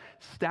God's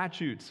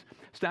statutes.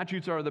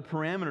 Statutes are the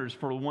parameters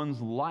for one's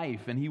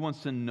life, and he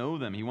wants to know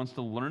them. He wants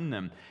to learn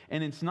them.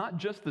 And it's not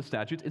just the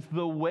statutes, it's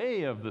the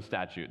way of the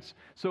statutes.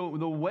 So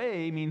the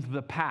way means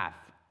the path.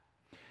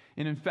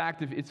 And in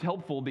fact, if it's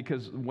helpful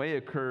because way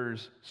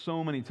occurs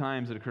so many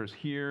times. It occurs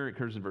here, it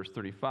occurs in verse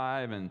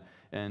 35,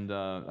 and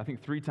I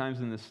think 3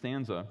 times in this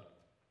stanza.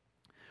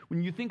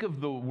 When you think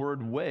of the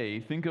word way,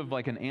 think of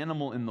like an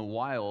animal in the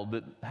wild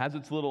that has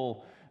its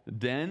little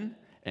den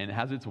and it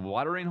has its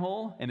watering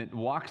hole, and it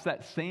walks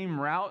that same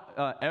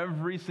route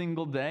every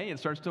single day. It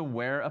starts to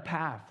wear a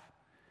path.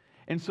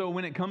 And so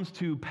when it comes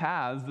to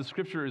paths, the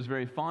scripture is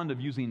very fond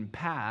of using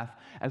path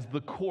as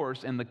the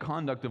course and the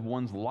conduct of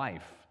one's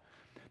life.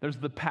 There's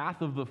the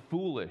path of the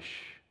foolish,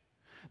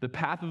 the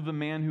path of the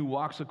man who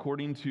walks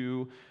according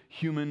to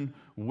human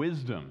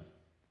wisdom.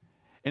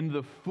 And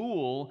the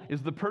fool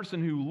is the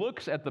person who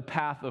looks at the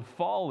path of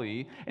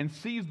folly and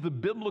sees the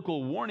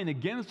biblical warning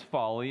against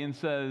folly and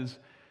says,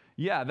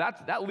 yeah,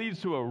 that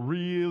leads to a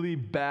really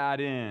bad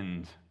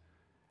end.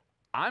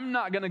 I'm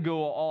not going to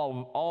go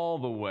all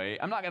the way.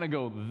 I'm not going to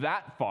go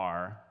that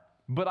far,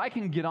 but I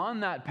can get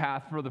on that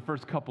path for the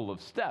first couple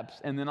of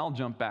steps, and then I'll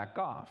jump back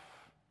off.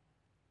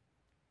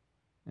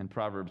 And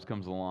Proverbs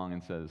comes along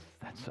and says,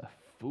 that's a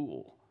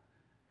fool.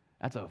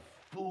 That's a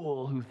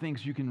fool who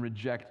thinks you can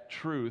reject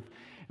truth,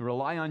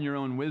 rely on your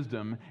own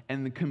wisdom,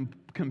 and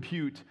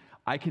compute,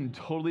 I can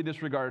totally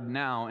disregard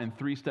now, and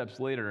 3 steps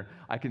later,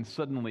 I can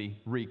suddenly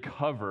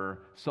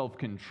recover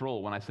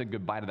self-control when I said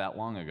goodbye to that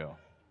long ago.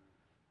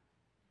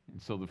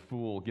 And so the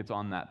fool gets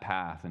on that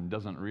path and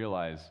doesn't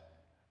realize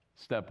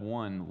step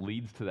 1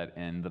 leads to that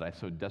end that I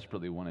so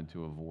desperately wanted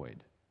to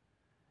avoid.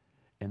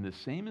 And the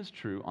same is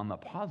true on the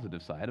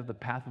positive side of the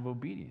path of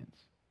obedience.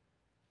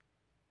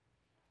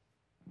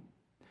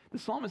 The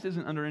psalmist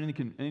isn't under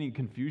any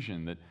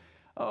confusion that,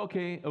 oh,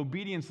 okay,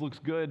 obedience looks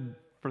good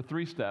for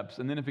 3 steps,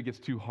 and then if it gets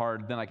too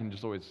hard, then I can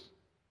just always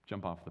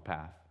jump off the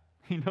path.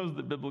 He knows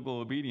that biblical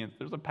obedience,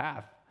 there's a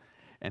path.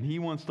 And he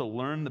wants to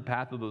learn the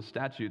path of those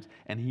statutes,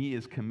 and he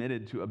is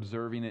committed to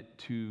observing it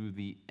to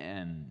the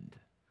end.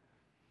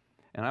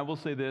 And I will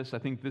say this, I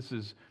think this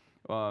is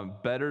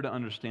better to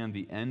understand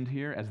the end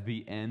here as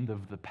the end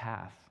of the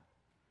path.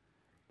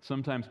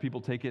 Sometimes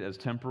people take it as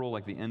temporal,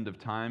 like the end of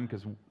time,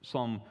 because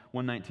Psalm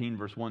 119,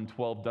 verse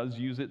 112 does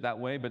use it that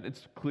way, but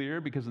it's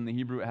clear because in the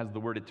Hebrew it has the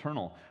word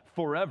eternal,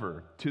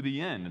 forever, to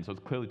the end, and so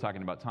it's clearly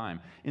talking about time.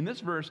 In this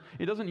verse,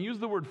 it doesn't use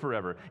the word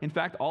forever. In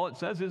fact, all it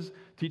says is,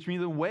 teach me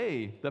the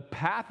way, the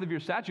path of your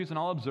statutes, and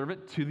I'll observe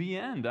it to the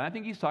end. And I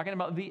think he's talking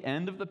about the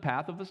end of the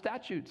path of the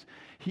statutes.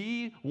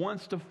 He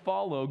wants to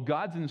follow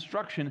God's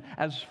instruction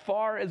as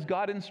far as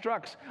God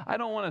instructs. I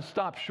don't want to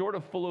stop short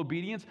of full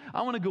obedience.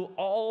 I want to go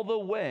all the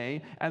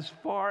way as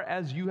far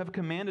as you have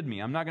commanded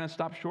me. I'm not going to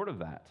stop short of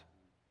that.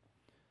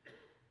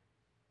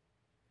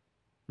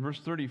 Verse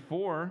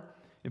 34,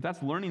 if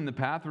that's learning the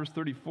path, verse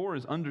 34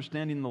 is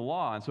understanding the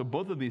law. And so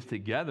both of these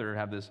together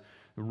have this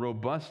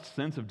robust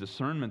sense of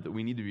discernment that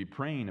we need to be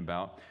praying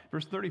about.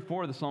 Verse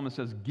 34, the psalmist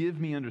says, give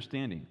me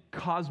understanding.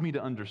 Cause me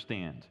to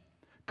understand.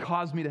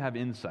 Cause me to have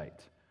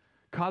insight.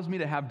 Cause me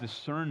to have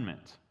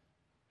discernment.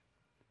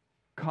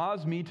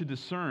 Cause me to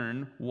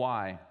discern.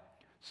 Why?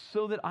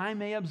 So that I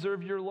may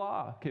observe your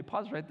law. Okay,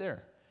 pause right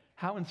there.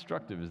 How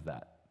instructive is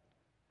that?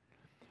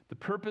 The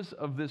purpose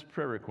of this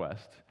prayer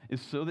request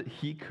is so that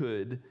he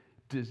could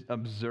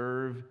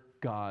observe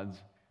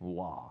God's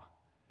law.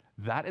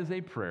 That is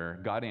a prayer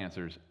God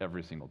answers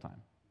every single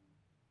time.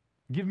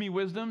 Give me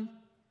wisdom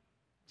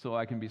so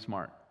I can be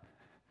smart.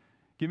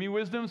 Give me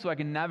wisdom so I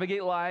can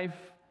navigate life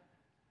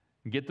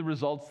and get the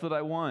results that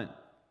I want.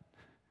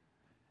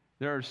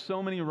 There are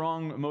so many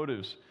wrong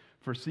motives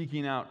for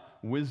seeking out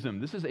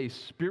wisdom. This is a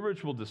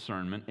spiritual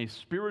discernment, a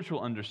spiritual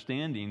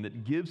understanding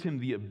that gives him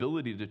the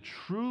ability to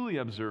truly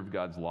observe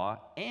God's law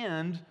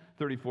and,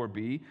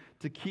 34b,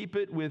 to keep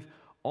it with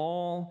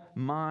all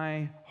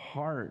my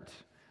heart.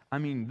 I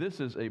mean, this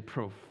is a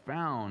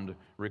profound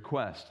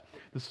request.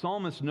 The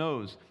psalmist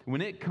knows when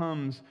it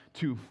comes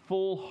to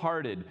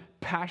full-hearted,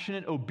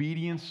 passionate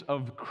obedience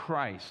of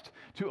Christ,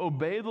 to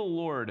obey the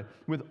Lord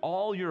with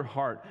all your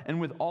heart and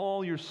with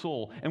all your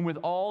soul and with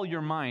all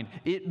your mind,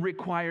 it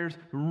requires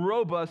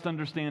robust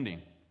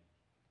understanding.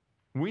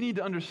 We need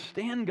to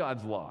understand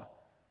God's law.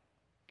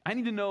 I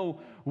need to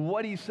know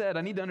what he said.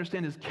 I need to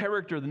understand his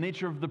character, the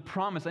nature of the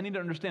promise. I need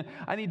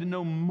to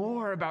know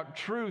more about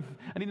truth.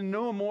 I need to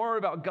know more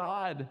about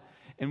God.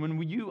 And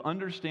when you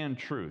understand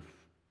truth,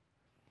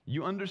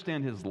 you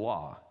understand his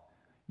law,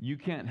 you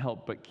can't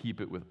help but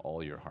keep it with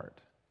all your heart.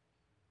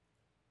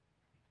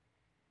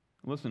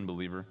 Listen,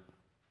 believer,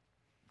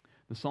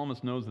 the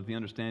psalmist knows that the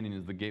understanding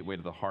is the gateway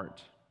to the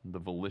heart, the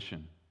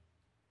volition,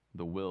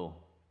 the will.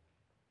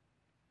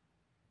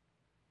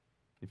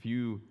 If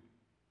you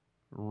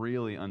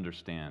really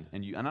understand,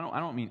 and I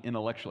don't mean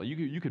intellectually.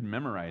 You could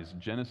memorize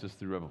Genesis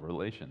through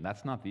Revelation.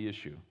 That's not the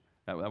issue.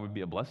 That would be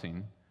a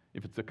blessing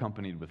if it's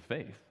accompanied with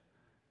faith.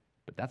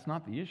 But that's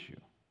not the issue.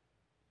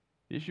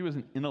 The issue is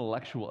an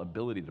intellectual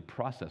ability to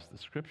process the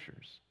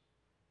Scriptures.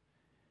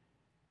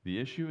 The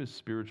issue is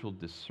spiritual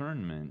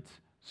discernment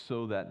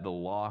so that the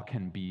law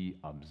can be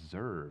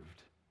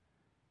observed.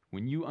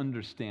 When you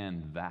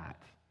understand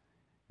that,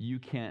 you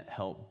can't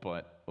help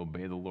but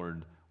obey the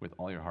Lord with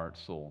all your heart,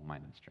 soul,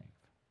 mind, and strength.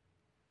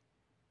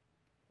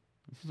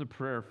 This is a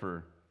prayer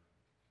for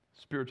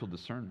spiritual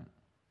discernment.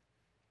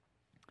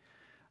 I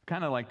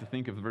kind of like to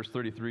think of verse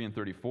 33 and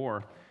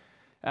 34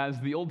 as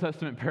the Old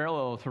Testament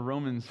parallel to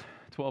Romans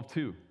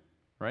 12:2,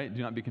 right?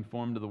 Do not be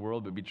conformed to the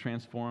world, but be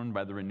transformed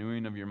by the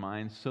renewing of your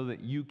mind so that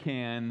you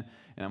can,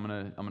 and I'm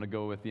gonna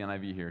go with the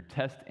NIV here,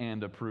 test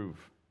and approve.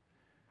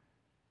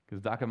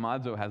 Because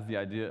Dakamadzo has the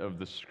idea of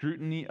the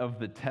scrutiny of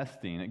the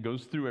testing. It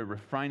goes through a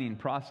refining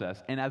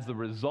process, and as the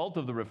result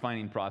of the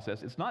refining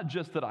process, it's not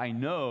just that I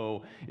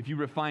know, if you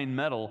refine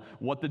metal,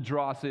 what the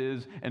dross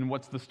is and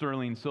what's the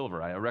sterling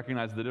silver. I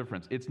recognize the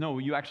difference. It's no,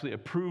 you actually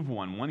approve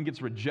one. One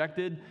gets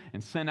rejected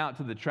and sent out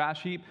to the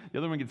trash heap. The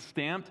other one gets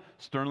stamped,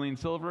 sterling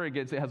silver.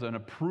 It has an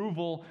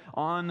approval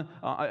on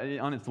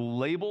its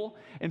label.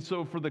 And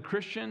so for the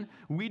Christian,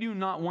 we do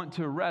not want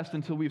to rest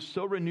until we've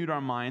so renewed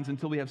our minds,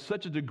 until we have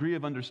such a degree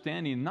of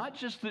understanding, not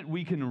just that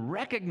we can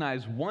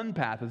recognize one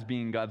path as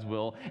being God's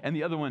will and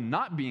the other one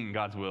not being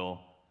God's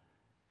will,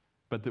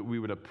 but that we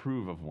would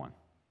approve of one.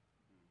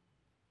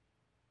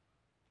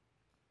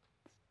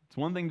 It's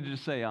one thing to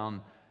just say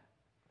in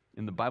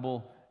the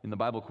Bible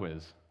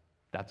quiz,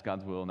 that's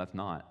God's will and that's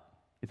not.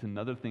 It's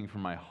another thing for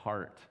my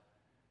heart,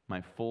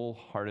 my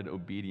full-hearted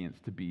obedience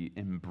to be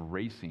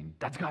embracing,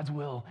 that's God's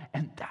will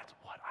and that's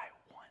what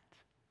I want.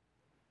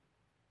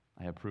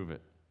 I approve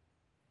it.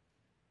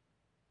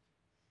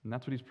 And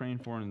that's what he's praying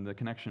for in the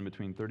connection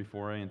between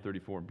 34a and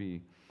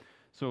 34b.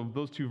 So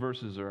those two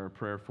verses are a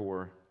prayer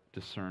for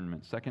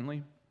discernment.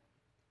 Secondly,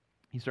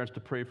 he starts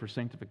to pray for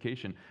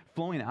sanctification.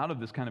 Flowing out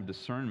of this kind of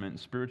discernment and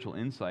spiritual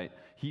insight,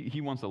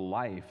 he wants a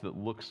life that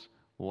looks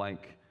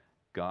like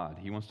God.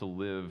 He wants to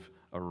live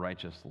a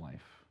righteous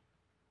life.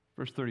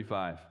 Verse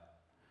 35,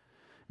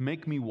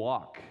 make me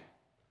walk,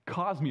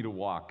 cause me to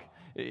walk.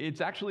 It's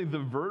actually the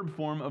verb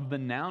form of the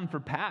noun for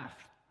path.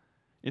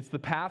 It's the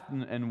path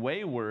and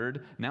way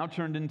word now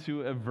turned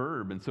into a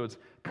verb. And so it's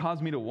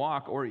cause me to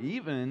walk, or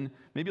even,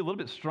 maybe a little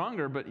bit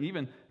stronger, but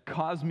even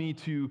cause me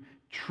to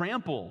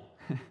trample.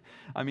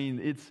 I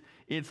mean,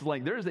 it's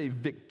like there's a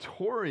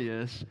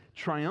victorious,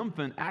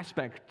 triumphant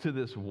aspect to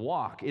this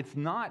walk. It's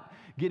not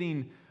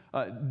getting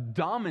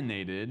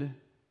dominated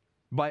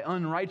by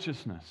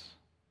unrighteousness.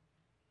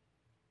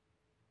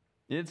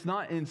 It's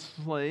not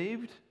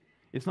enslaved.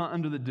 It's not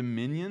under the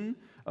dominion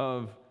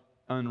of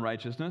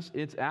unrighteousness.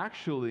 It's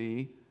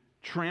actually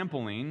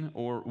trampling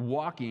or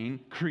walking,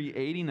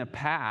 creating a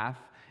path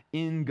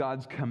in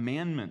God's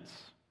commandments.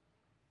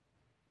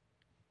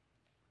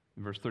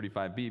 Verse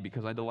 35b,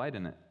 because I delight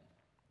in it.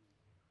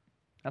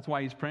 That's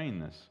why he's praying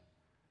this.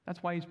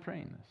 That's why he's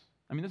praying this.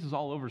 I mean, this is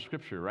all over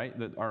Scripture, right?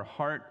 That our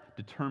heart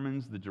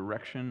determines the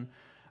direction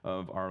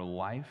of our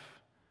life.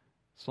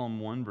 Psalm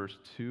 1, verse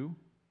 2.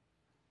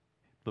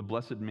 The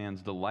blessed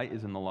man's delight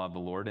is in the law of the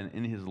Lord, and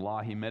in his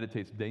law he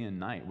meditates day and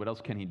night. What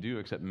else can he do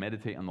except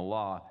meditate on the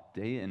law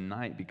day and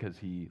night because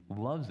he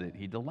loves it,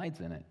 he delights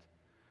in it.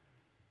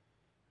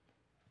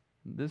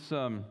 This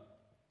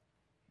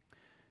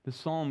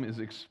psalm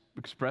is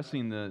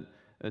expressing the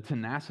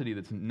tenacity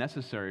that's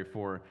necessary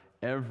for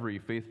every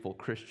faithful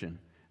Christian.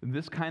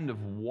 This kind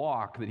of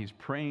walk that he's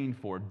praying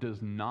for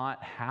does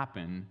not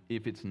happen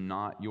if it's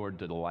not your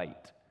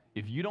delight.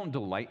 If you don't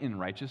delight in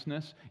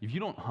righteousness, if you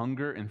don't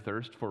hunger and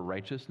thirst for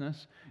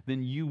righteousness,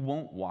 then you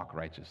won't walk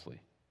righteously.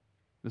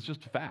 That's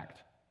just a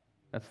fact.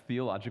 That's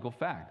theological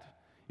fact.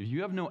 If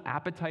you have no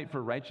appetite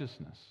for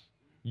righteousness,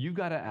 you've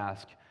got to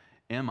ask,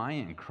 am I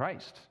in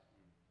Christ?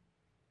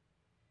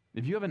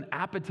 If you have an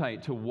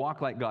appetite to walk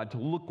like God, to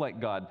look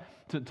like God,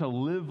 to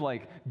live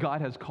like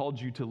God has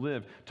called you to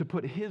live, to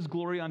put His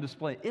glory on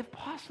display, if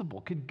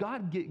possible, could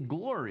God get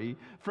glory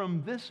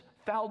from this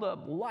fouled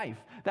up life?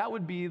 That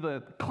would be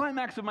the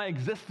climax of my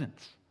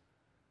existence.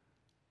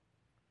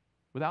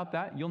 Without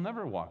that, you'll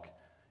never walk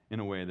in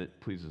a way that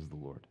pleases the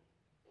Lord.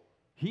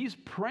 He's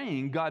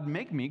praying, God,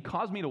 make me,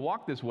 cause me to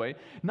walk this way,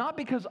 not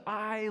because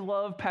I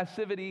love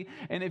passivity,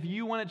 and if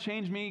you want to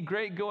change me,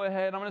 great, go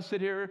ahead. I'm going to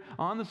sit here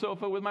on the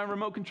sofa with my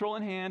remote control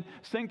in hand,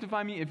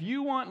 sanctify me. If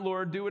you want,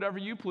 Lord, do whatever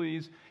you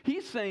please.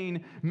 He's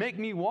saying, make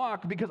me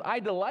walk because I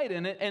delight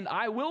in it, and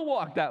I will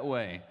walk that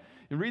way.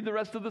 You read the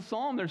rest of the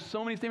psalm, there's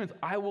so many statements.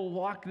 I will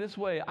walk this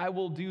way. I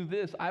will do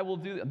this. I will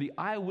do that. The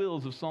I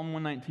wills of Psalm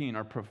 119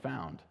 are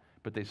profound,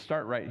 but they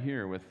start right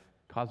here with,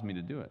 cause me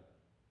to do it.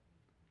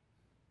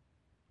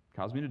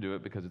 Cause me to do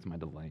it because it's my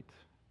delight.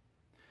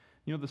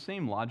 You know, the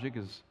same logic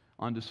is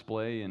on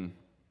display in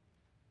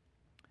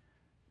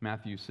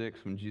Matthew 6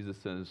 when Jesus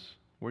says,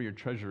 where your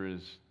treasure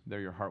is, there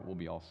your heart will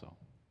be also.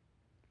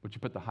 What you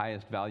put the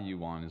highest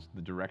value on is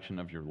the direction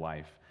of your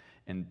life.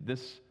 And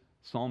this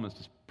psalmist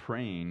is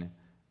praying,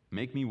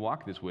 make me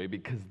walk this way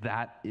because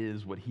that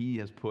is what he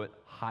has put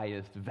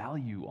highest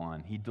value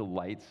on. He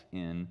delights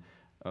in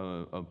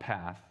a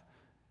path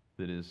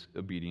that is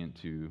obedient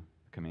to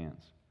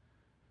commands.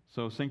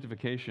 So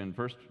sanctification,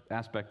 first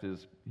aspect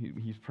is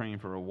he's praying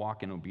for a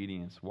walk in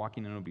obedience,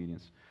 walking in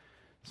obedience.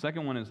 The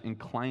second one is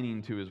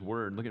inclining to his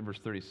word. Look at verse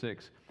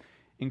 36.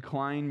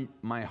 Incline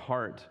my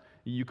heart.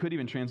 You could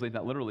even translate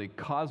that literally,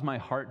 cause my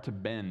heart to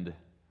bend.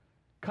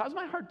 Cause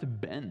my heart to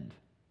bend.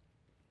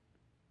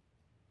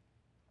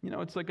 You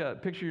know, it's like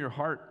picture your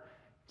heart,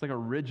 it's like a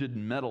rigid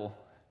metal,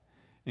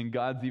 and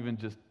God's even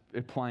just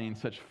applying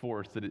such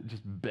force that it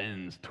just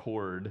bends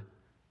toward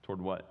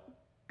what?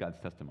 God's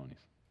testimonies.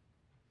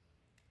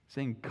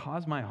 Saying,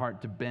 cause my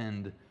heart to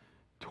bend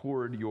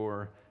toward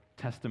your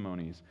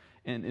testimonies.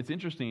 And it's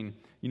interesting,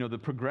 you know, the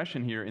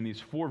progression here in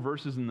these 4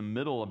 verses in the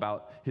middle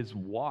about his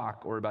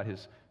walk, or about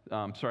his,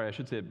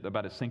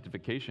 about his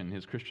sanctification,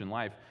 his Christian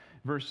life.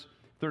 Verse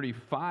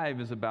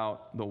 35 is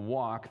about the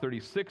walk,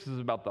 36 is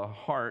about the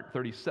heart,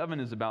 37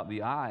 is about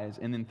the eyes,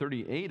 and then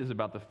 38 is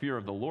about the fear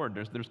of the Lord.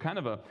 There's kind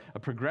of a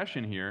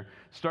progression here,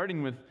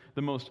 starting with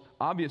the most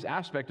obvious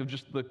aspect of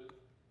just the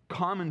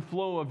common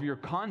flow of your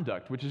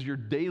conduct, which is your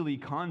daily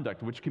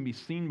conduct, which can be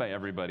seen by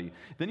everybody.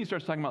 Then he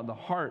starts talking about the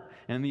heart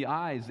and the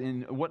eyes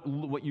and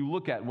what you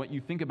look at, what you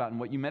think about, and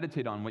what you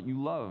meditate on, what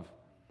you love.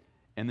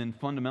 And then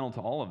fundamental to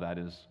all of that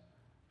is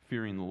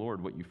fearing the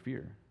Lord, what you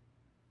fear.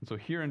 And so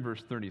here in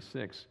verse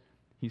 36,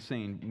 he's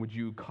saying, would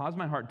you cause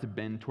my heart to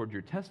bend toward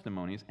your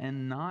testimonies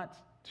and not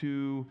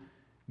to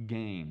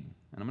gain?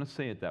 And I'm going to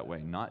say it that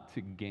way, not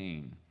to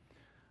gain.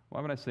 Why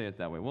would I say it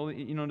that way? Well,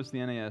 you notice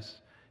the NAS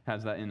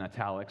has that in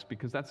italics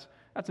because that's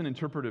an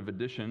interpretive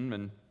addition,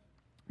 and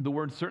the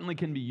word certainly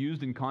can be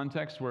used in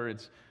context where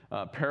it's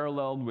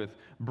paralleled with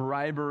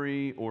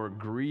bribery or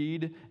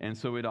greed, and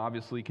so it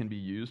obviously can be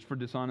used for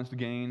dishonest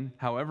gain.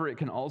 However, it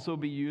can also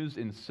be used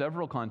in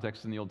several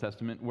contexts in the Old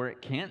Testament where it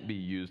can't be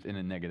used in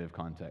a negative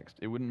context.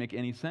 It wouldn't make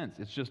any sense.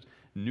 It's just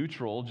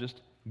neutral,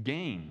 just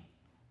gain,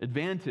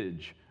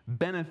 advantage,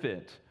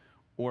 benefit,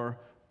 or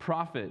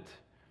profit.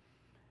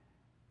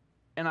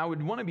 And I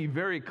would want to be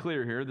very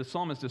clear here. The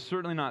psalmist is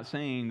certainly not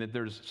saying that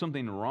there's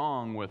something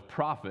wrong with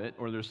profit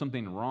or there's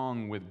something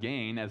wrong with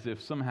gain, as if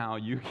somehow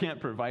you can't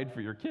provide for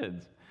your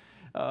kids.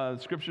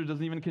 Scripture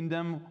doesn't even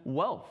condemn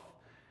wealth.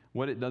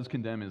 What it does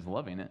condemn is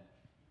loving it.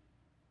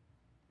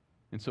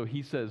 And so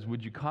he says,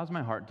 would you cause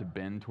my heart to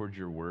bend towards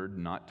your word,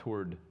 not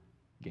toward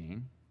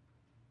gain?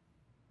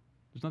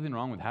 There's nothing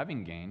wrong with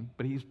having gain,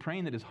 but he's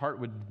praying that his heart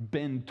would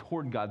bend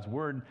toward God's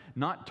word,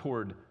 not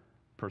toward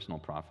personal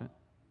profit.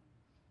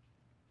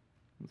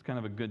 It's kind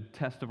of a good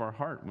test of our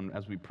heart when,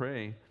 as we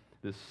pray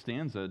this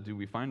stanza, do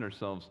we find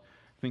ourselves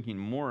thinking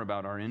more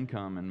about our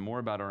income and more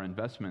about our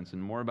investments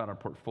and more about our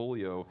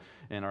portfolio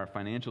and our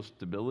financial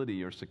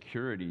stability or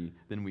security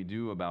than we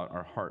do about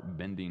our heart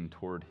bending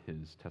toward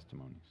his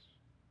testimonies?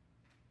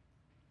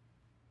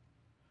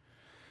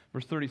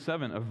 Verse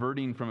 37,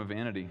 averting from a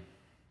vanity.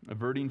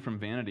 Averting from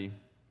vanity.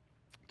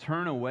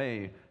 Turn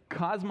away,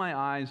 cause my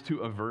eyes to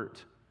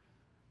avert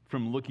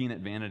from looking at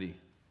vanity.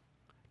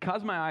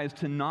 Cause my eyes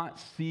to not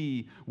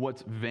see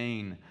what's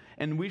vain.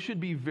 And we should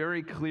be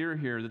very clear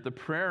here that the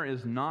prayer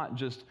is not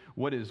just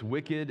what is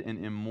wicked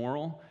and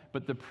immoral,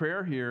 but the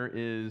prayer here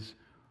is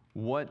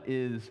what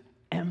is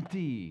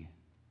empty.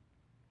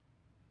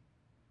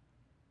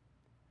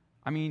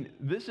 I mean,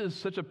 this is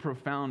such a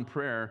profound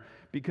prayer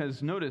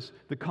because notice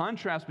the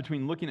contrast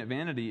between looking at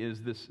vanity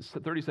is this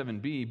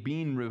 37b,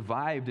 being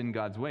revived in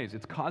God's ways.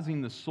 It's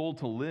causing the soul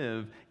to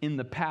live in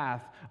the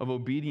path of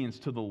obedience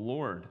to the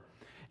Lord.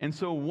 And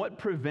so what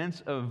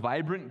prevents a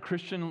vibrant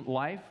Christian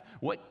life?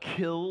 What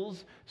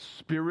kills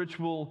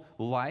spiritual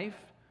life?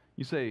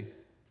 You say,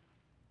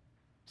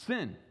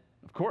 sin.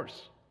 Of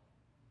course.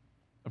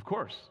 Of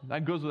course.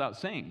 That goes without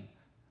saying.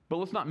 But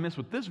let's not miss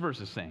what this verse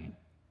is saying.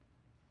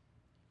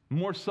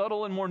 More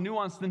subtle and more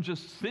nuanced than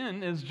just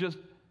sin is just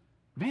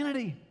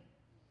vanity,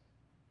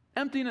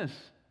 emptiness.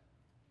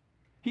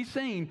 He's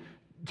saying,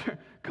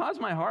 cause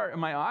my heart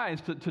and my eyes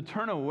to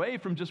turn away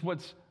from just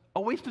what's a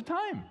waste of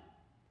time.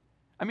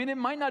 I mean, it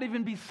might not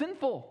even be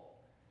sinful,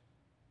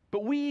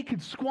 but we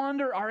could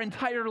squander our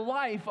entire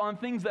life on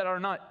things that are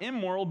not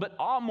immoral, but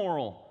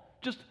amoral,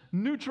 just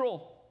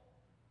neutral.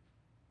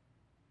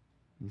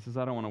 He says,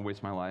 I don't want to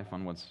waste my life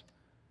on what's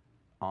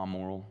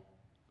amoral.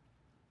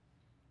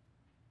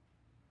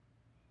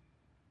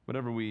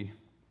 Whatever we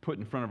put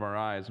in front of our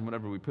eyes and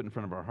whatever we put in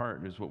front of our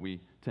heart is what we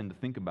tend to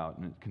think about,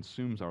 and it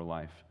consumes our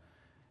life.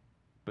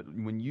 But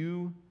when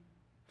you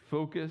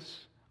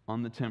focus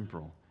on the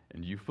temporal,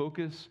 and you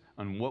focus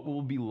on what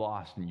will be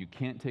lost and you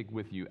can't take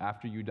with you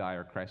after you die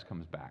or Christ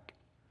comes back,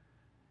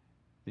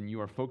 then you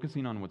are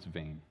focusing on what's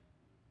vain,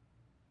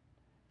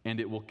 and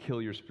it will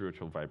kill your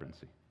spiritual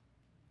vibrancy.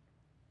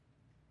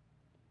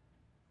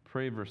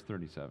 Pray verse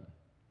 37.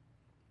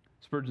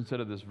 Spurgeon said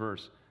of this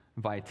verse,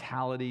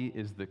 vitality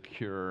is the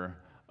cure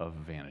of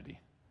vanity.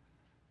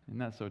 Isn't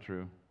that so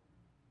true?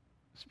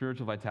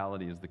 Spiritual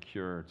vitality is the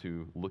cure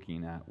to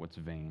looking at what's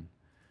vain.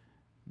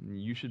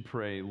 You should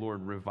pray,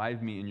 Lord,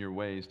 revive me in your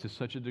ways to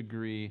such a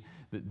degree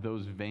that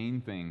those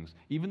vain things,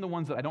 even the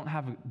ones that I don't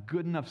have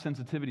good enough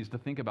sensitivities to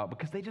think about,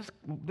 because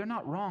they're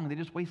not wrong, they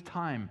just waste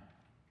time.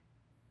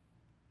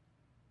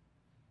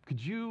 Could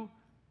you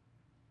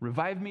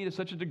revive me to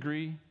such a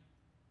degree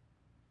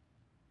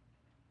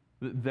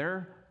that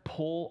their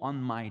pull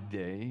on my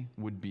day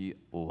would be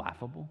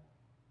laughable?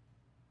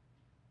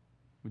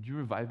 Would you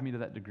revive me to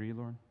that degree,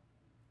 Lord?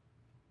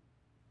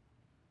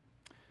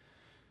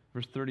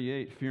 Verse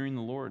 38, fearing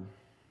the Lord.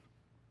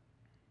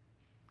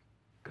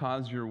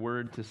 Cause your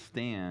word to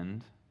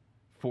stand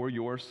for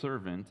your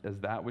servant as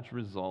that which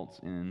results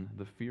in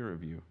the fear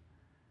of you.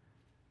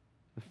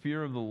 The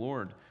fear of the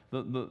Lord.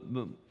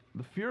 The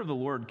fear of the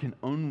Lord can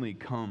only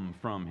come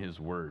from His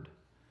word.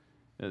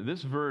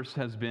 This verse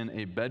has been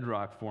a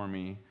bedrock for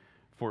me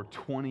for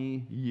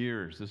 20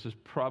 years. This is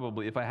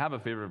probably, if I have a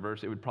favorite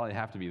verse, it would probably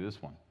have to be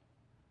this one.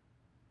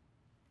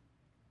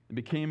 It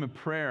became a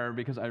prayer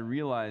because I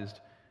realized,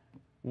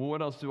 well,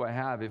 what else do I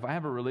have? If I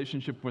have a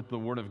relationship with the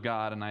Word of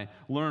God and I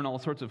learn all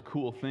sorts of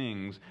cool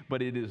things,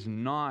 but it is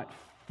not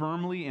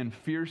firmly and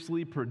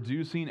fiercely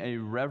producing a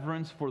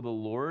reverence for the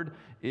Lord,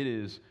 it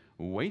is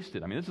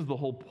wasted. I mean, this is the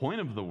whole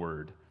point of the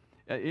Word.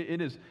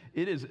 It's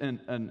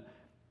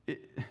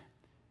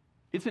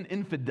an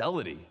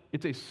infidelity.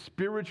 It's a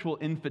spiritual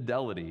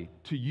infidelity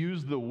to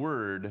use the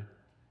Word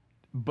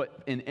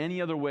but in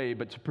any other way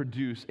but to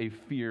produce a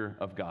fear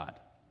of God.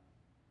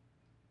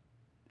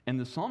 And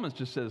the psalmist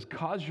just says,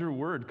 cause your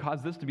word,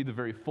 cause this to be the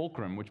very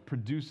fulcrum which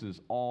produces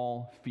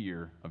all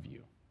fear of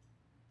you.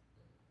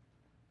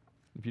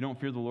 If you don't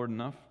fear the Lord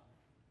enough,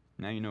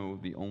 now you know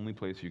the only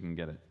place you can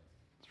get it.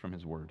 It's from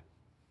His word.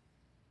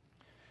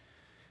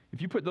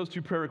 If you put those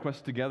two prayer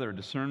requests together,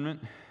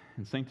 discernment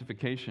and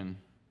sanctification,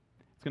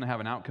 it's going to have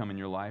an outcome in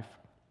your life.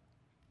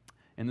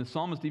 And the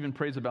psalmist even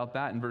prays about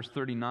that in verse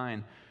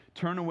 39.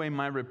 Turn away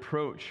my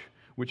reproach,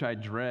 which I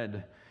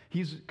dread.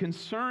 He's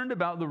concerned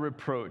about the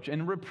reproach,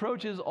 and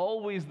reproach is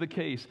always the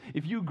case.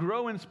 If you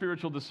grow in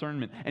spiritual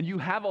discernment and you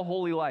have a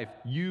holy life,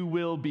 you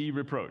will be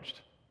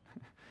reproached.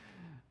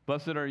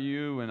 Blessed are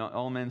you when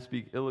all men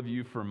speak ill of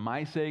you for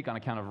my sake on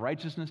account of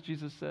righteousness,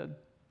 Jesus said.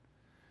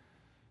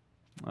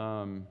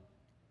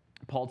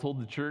 Paul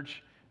told the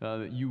church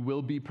that you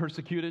will be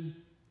persecuted.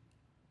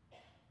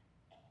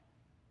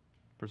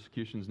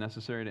 Persecution is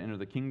necessary to enter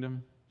the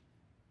kingdom.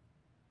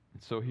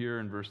 And so here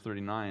in verse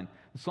 39,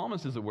 the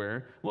psalmist is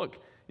aware, look,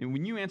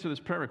 when you answer this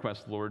prayer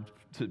request, Lord,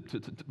 to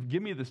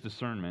give me this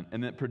discernment,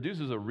 and it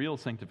produces a real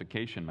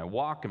sanctification, my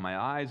walk and my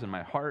eyes and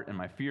my heart and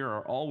my fear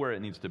are all where it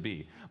needs to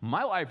be.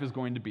 My life is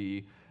going to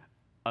be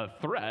a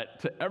threat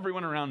to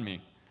everyone around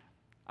me.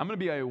 I'm going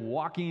to be a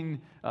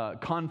walking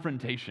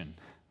confrontation.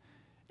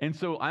 And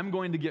so I'm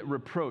going to get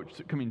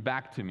reproached coming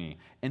back to me.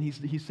 And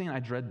he's saying, I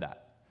dread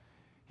that.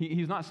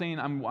 He's not saying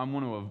I'm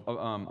going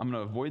to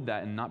avoid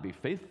that and not be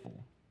faithful.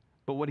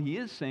 But what he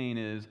is saying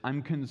is,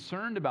 I'm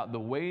concerned about the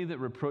way that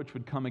reproach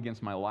would come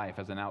against my life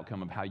as an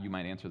outcome of how you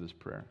might answer this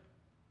prayer.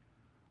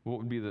 What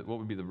would be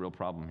the real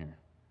problem here?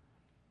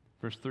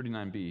 Verse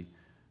 39b,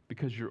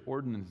 because your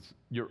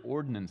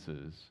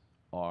ordinances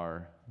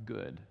are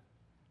good.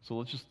 So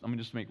let me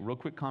just make a real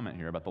quick comment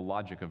here about the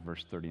logic of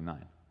verse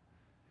 39.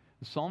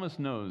 The psalmist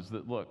knows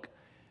that, look,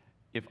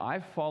 if I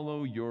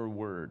follow your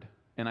word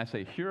and I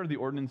say, here are the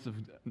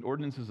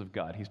ordinances of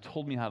God, He's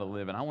told me how to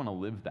live, and I want to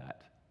live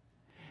that.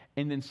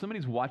 And then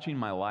somebody's watching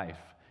my life,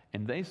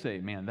 and they say,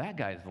 man, that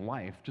guy's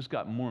life just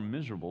got more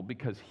miserable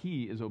because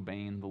he is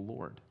obeying the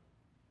Lord.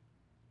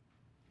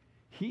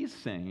 He's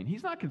saying,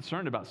 he's not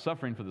concerned about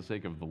suffering for the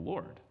sake of the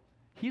Lord.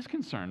 He's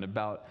concerned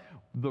about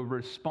the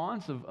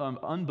response of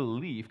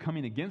unbelief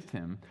coming against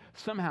him,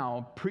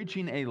 somehow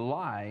preaching a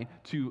lie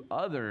to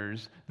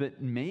others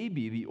that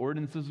maybe the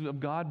ordinances of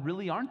God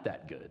really aren't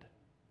that good.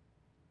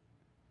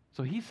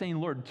 So he's saying,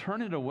 Lord,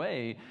 turn it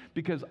away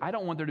because I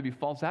don't want there to be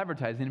false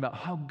advertising about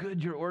how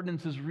good your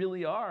ordinances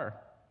really are.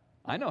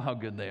 I know how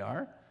good they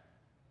are.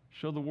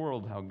 Show the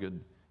world how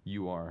good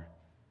you are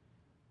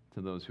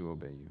to those who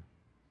obey you.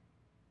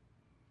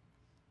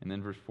 And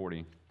then verse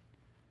 40,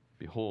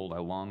 behold, I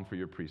long for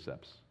your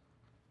precepts.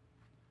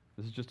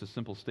 This is just a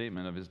simple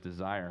statement of his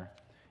desire.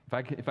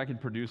 If I could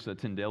produce a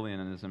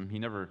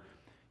Tyndaleanism,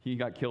 he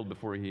got killed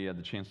before he had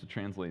the chance to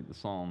translate the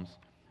Psalms.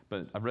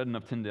 But I've read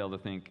enough Tyndale to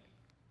think,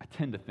 I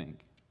tend to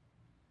think,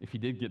 if he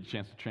did get a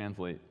chance to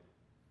translate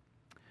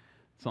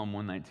Psalm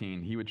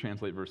 119, he would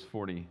translate verse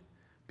 40,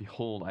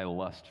 behold, I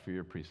lust for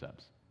your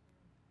precepts.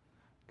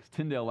 Because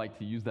Tyndale liked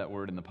to use that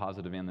word in the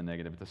positive and the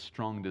negative. It's a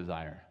strong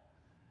desire.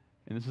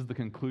 And this is the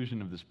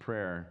conclusion of this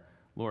prayer.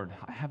 Lord,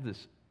 I have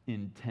this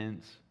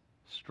intense,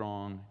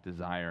 strong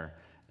desire,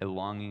 a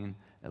longing,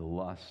 a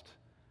lust,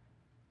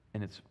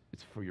 and it's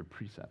for your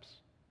precepts.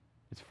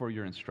 It's for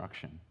your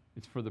instruction.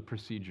 It's for the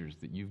procedures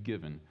that you've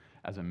given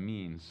as a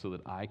means so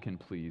that I can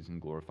please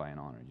and glorify and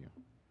honor you.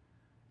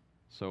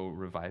 So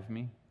revive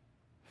me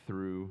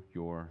through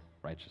your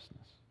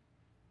righteousness.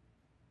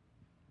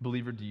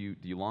 Believer, do you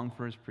long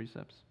for his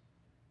precepts?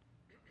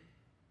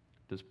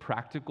 Does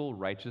practical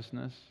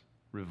righteousness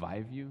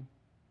revive you?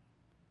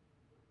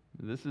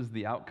 This is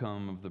the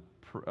outcome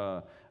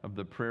of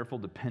the prayerful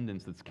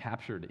dependence that's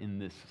captured in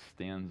this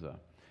stanza.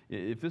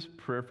 If this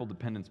prayerful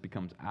dependence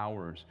becomes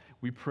ours,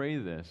 we pray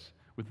this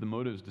with the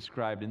motives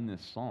described in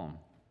this psalm.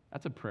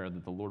 That's a prayer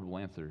that the Lord will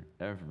answer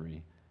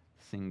every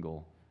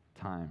single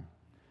time.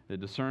 The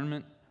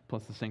discernment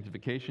plus the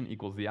sanctification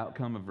equals the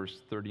outcome of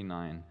verse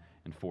 39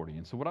 and 40.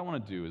 And so what I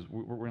want to do is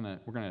we're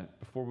gonna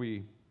before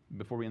we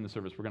end the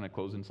service, we're gonna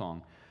close in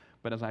song.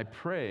 But as I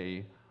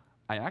pray,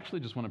 I actually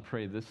just want to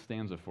pray this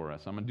stanza for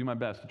us. I'm going to do my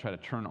best to try to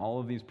turn all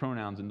of these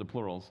pronouns into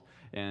plurals,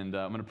 and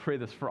I'm going to pray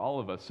this for all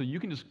of us. So you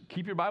can just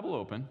keep your Bible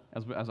open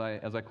as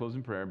I close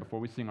in prayer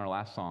before we sing our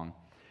last song,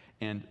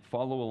 and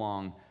follow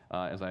along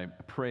as I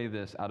pray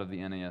this out of the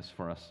NAS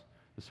for us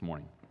this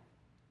morning.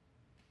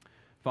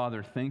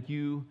 Father, thank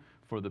you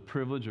for the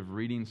privilege of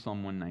reading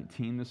Psalm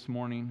 119 this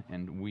morning,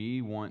 and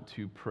we want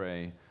to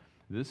pray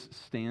this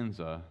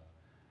stanza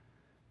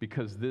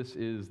because this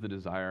is the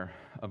desire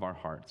of our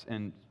hearts.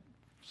 And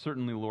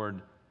certainly,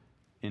 Lord,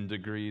 in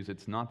degrees,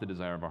 it's not the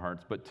desire of our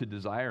hearts, but to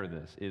desire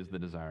this is the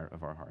desire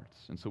of our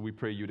hearts. And so we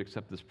pray you'd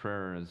accept this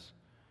prayer as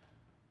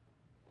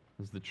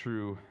the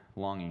true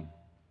longing.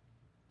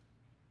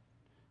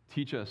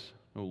 Teach us,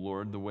 O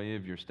Lord, the way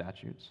of your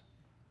statutes,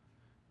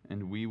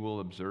 and we will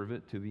observe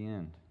it to the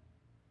end.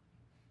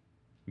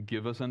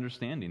 Give us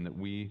understanding that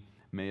we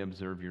may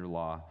observe your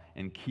law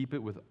and keep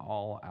it with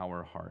all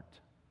our heart.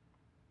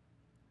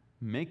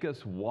 Make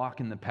us walk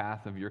in the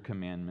path of your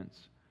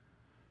commandments,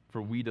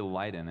 for we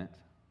delight in it.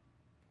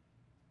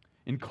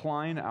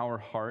 Incline our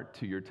heart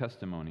to your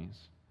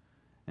testimonies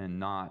and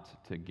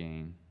not to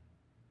gain.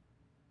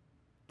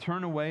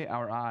 Turn away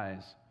our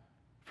eyes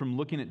from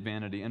looking at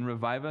vanity and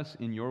revive us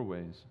in your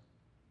ways.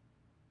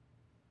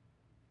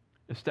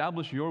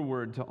 Establish your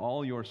word to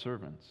all your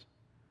servants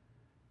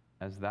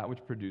as that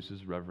which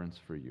produces reverence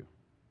for you.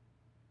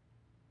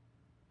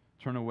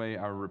 Turn away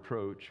our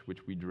reproach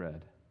which we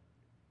dread,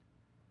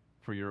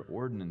 for your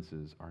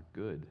ordinances are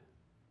good.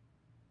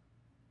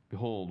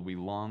 Behold, we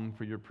long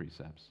for your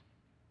precepts.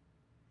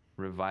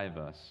 Revive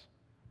us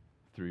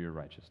through your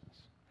righteousness.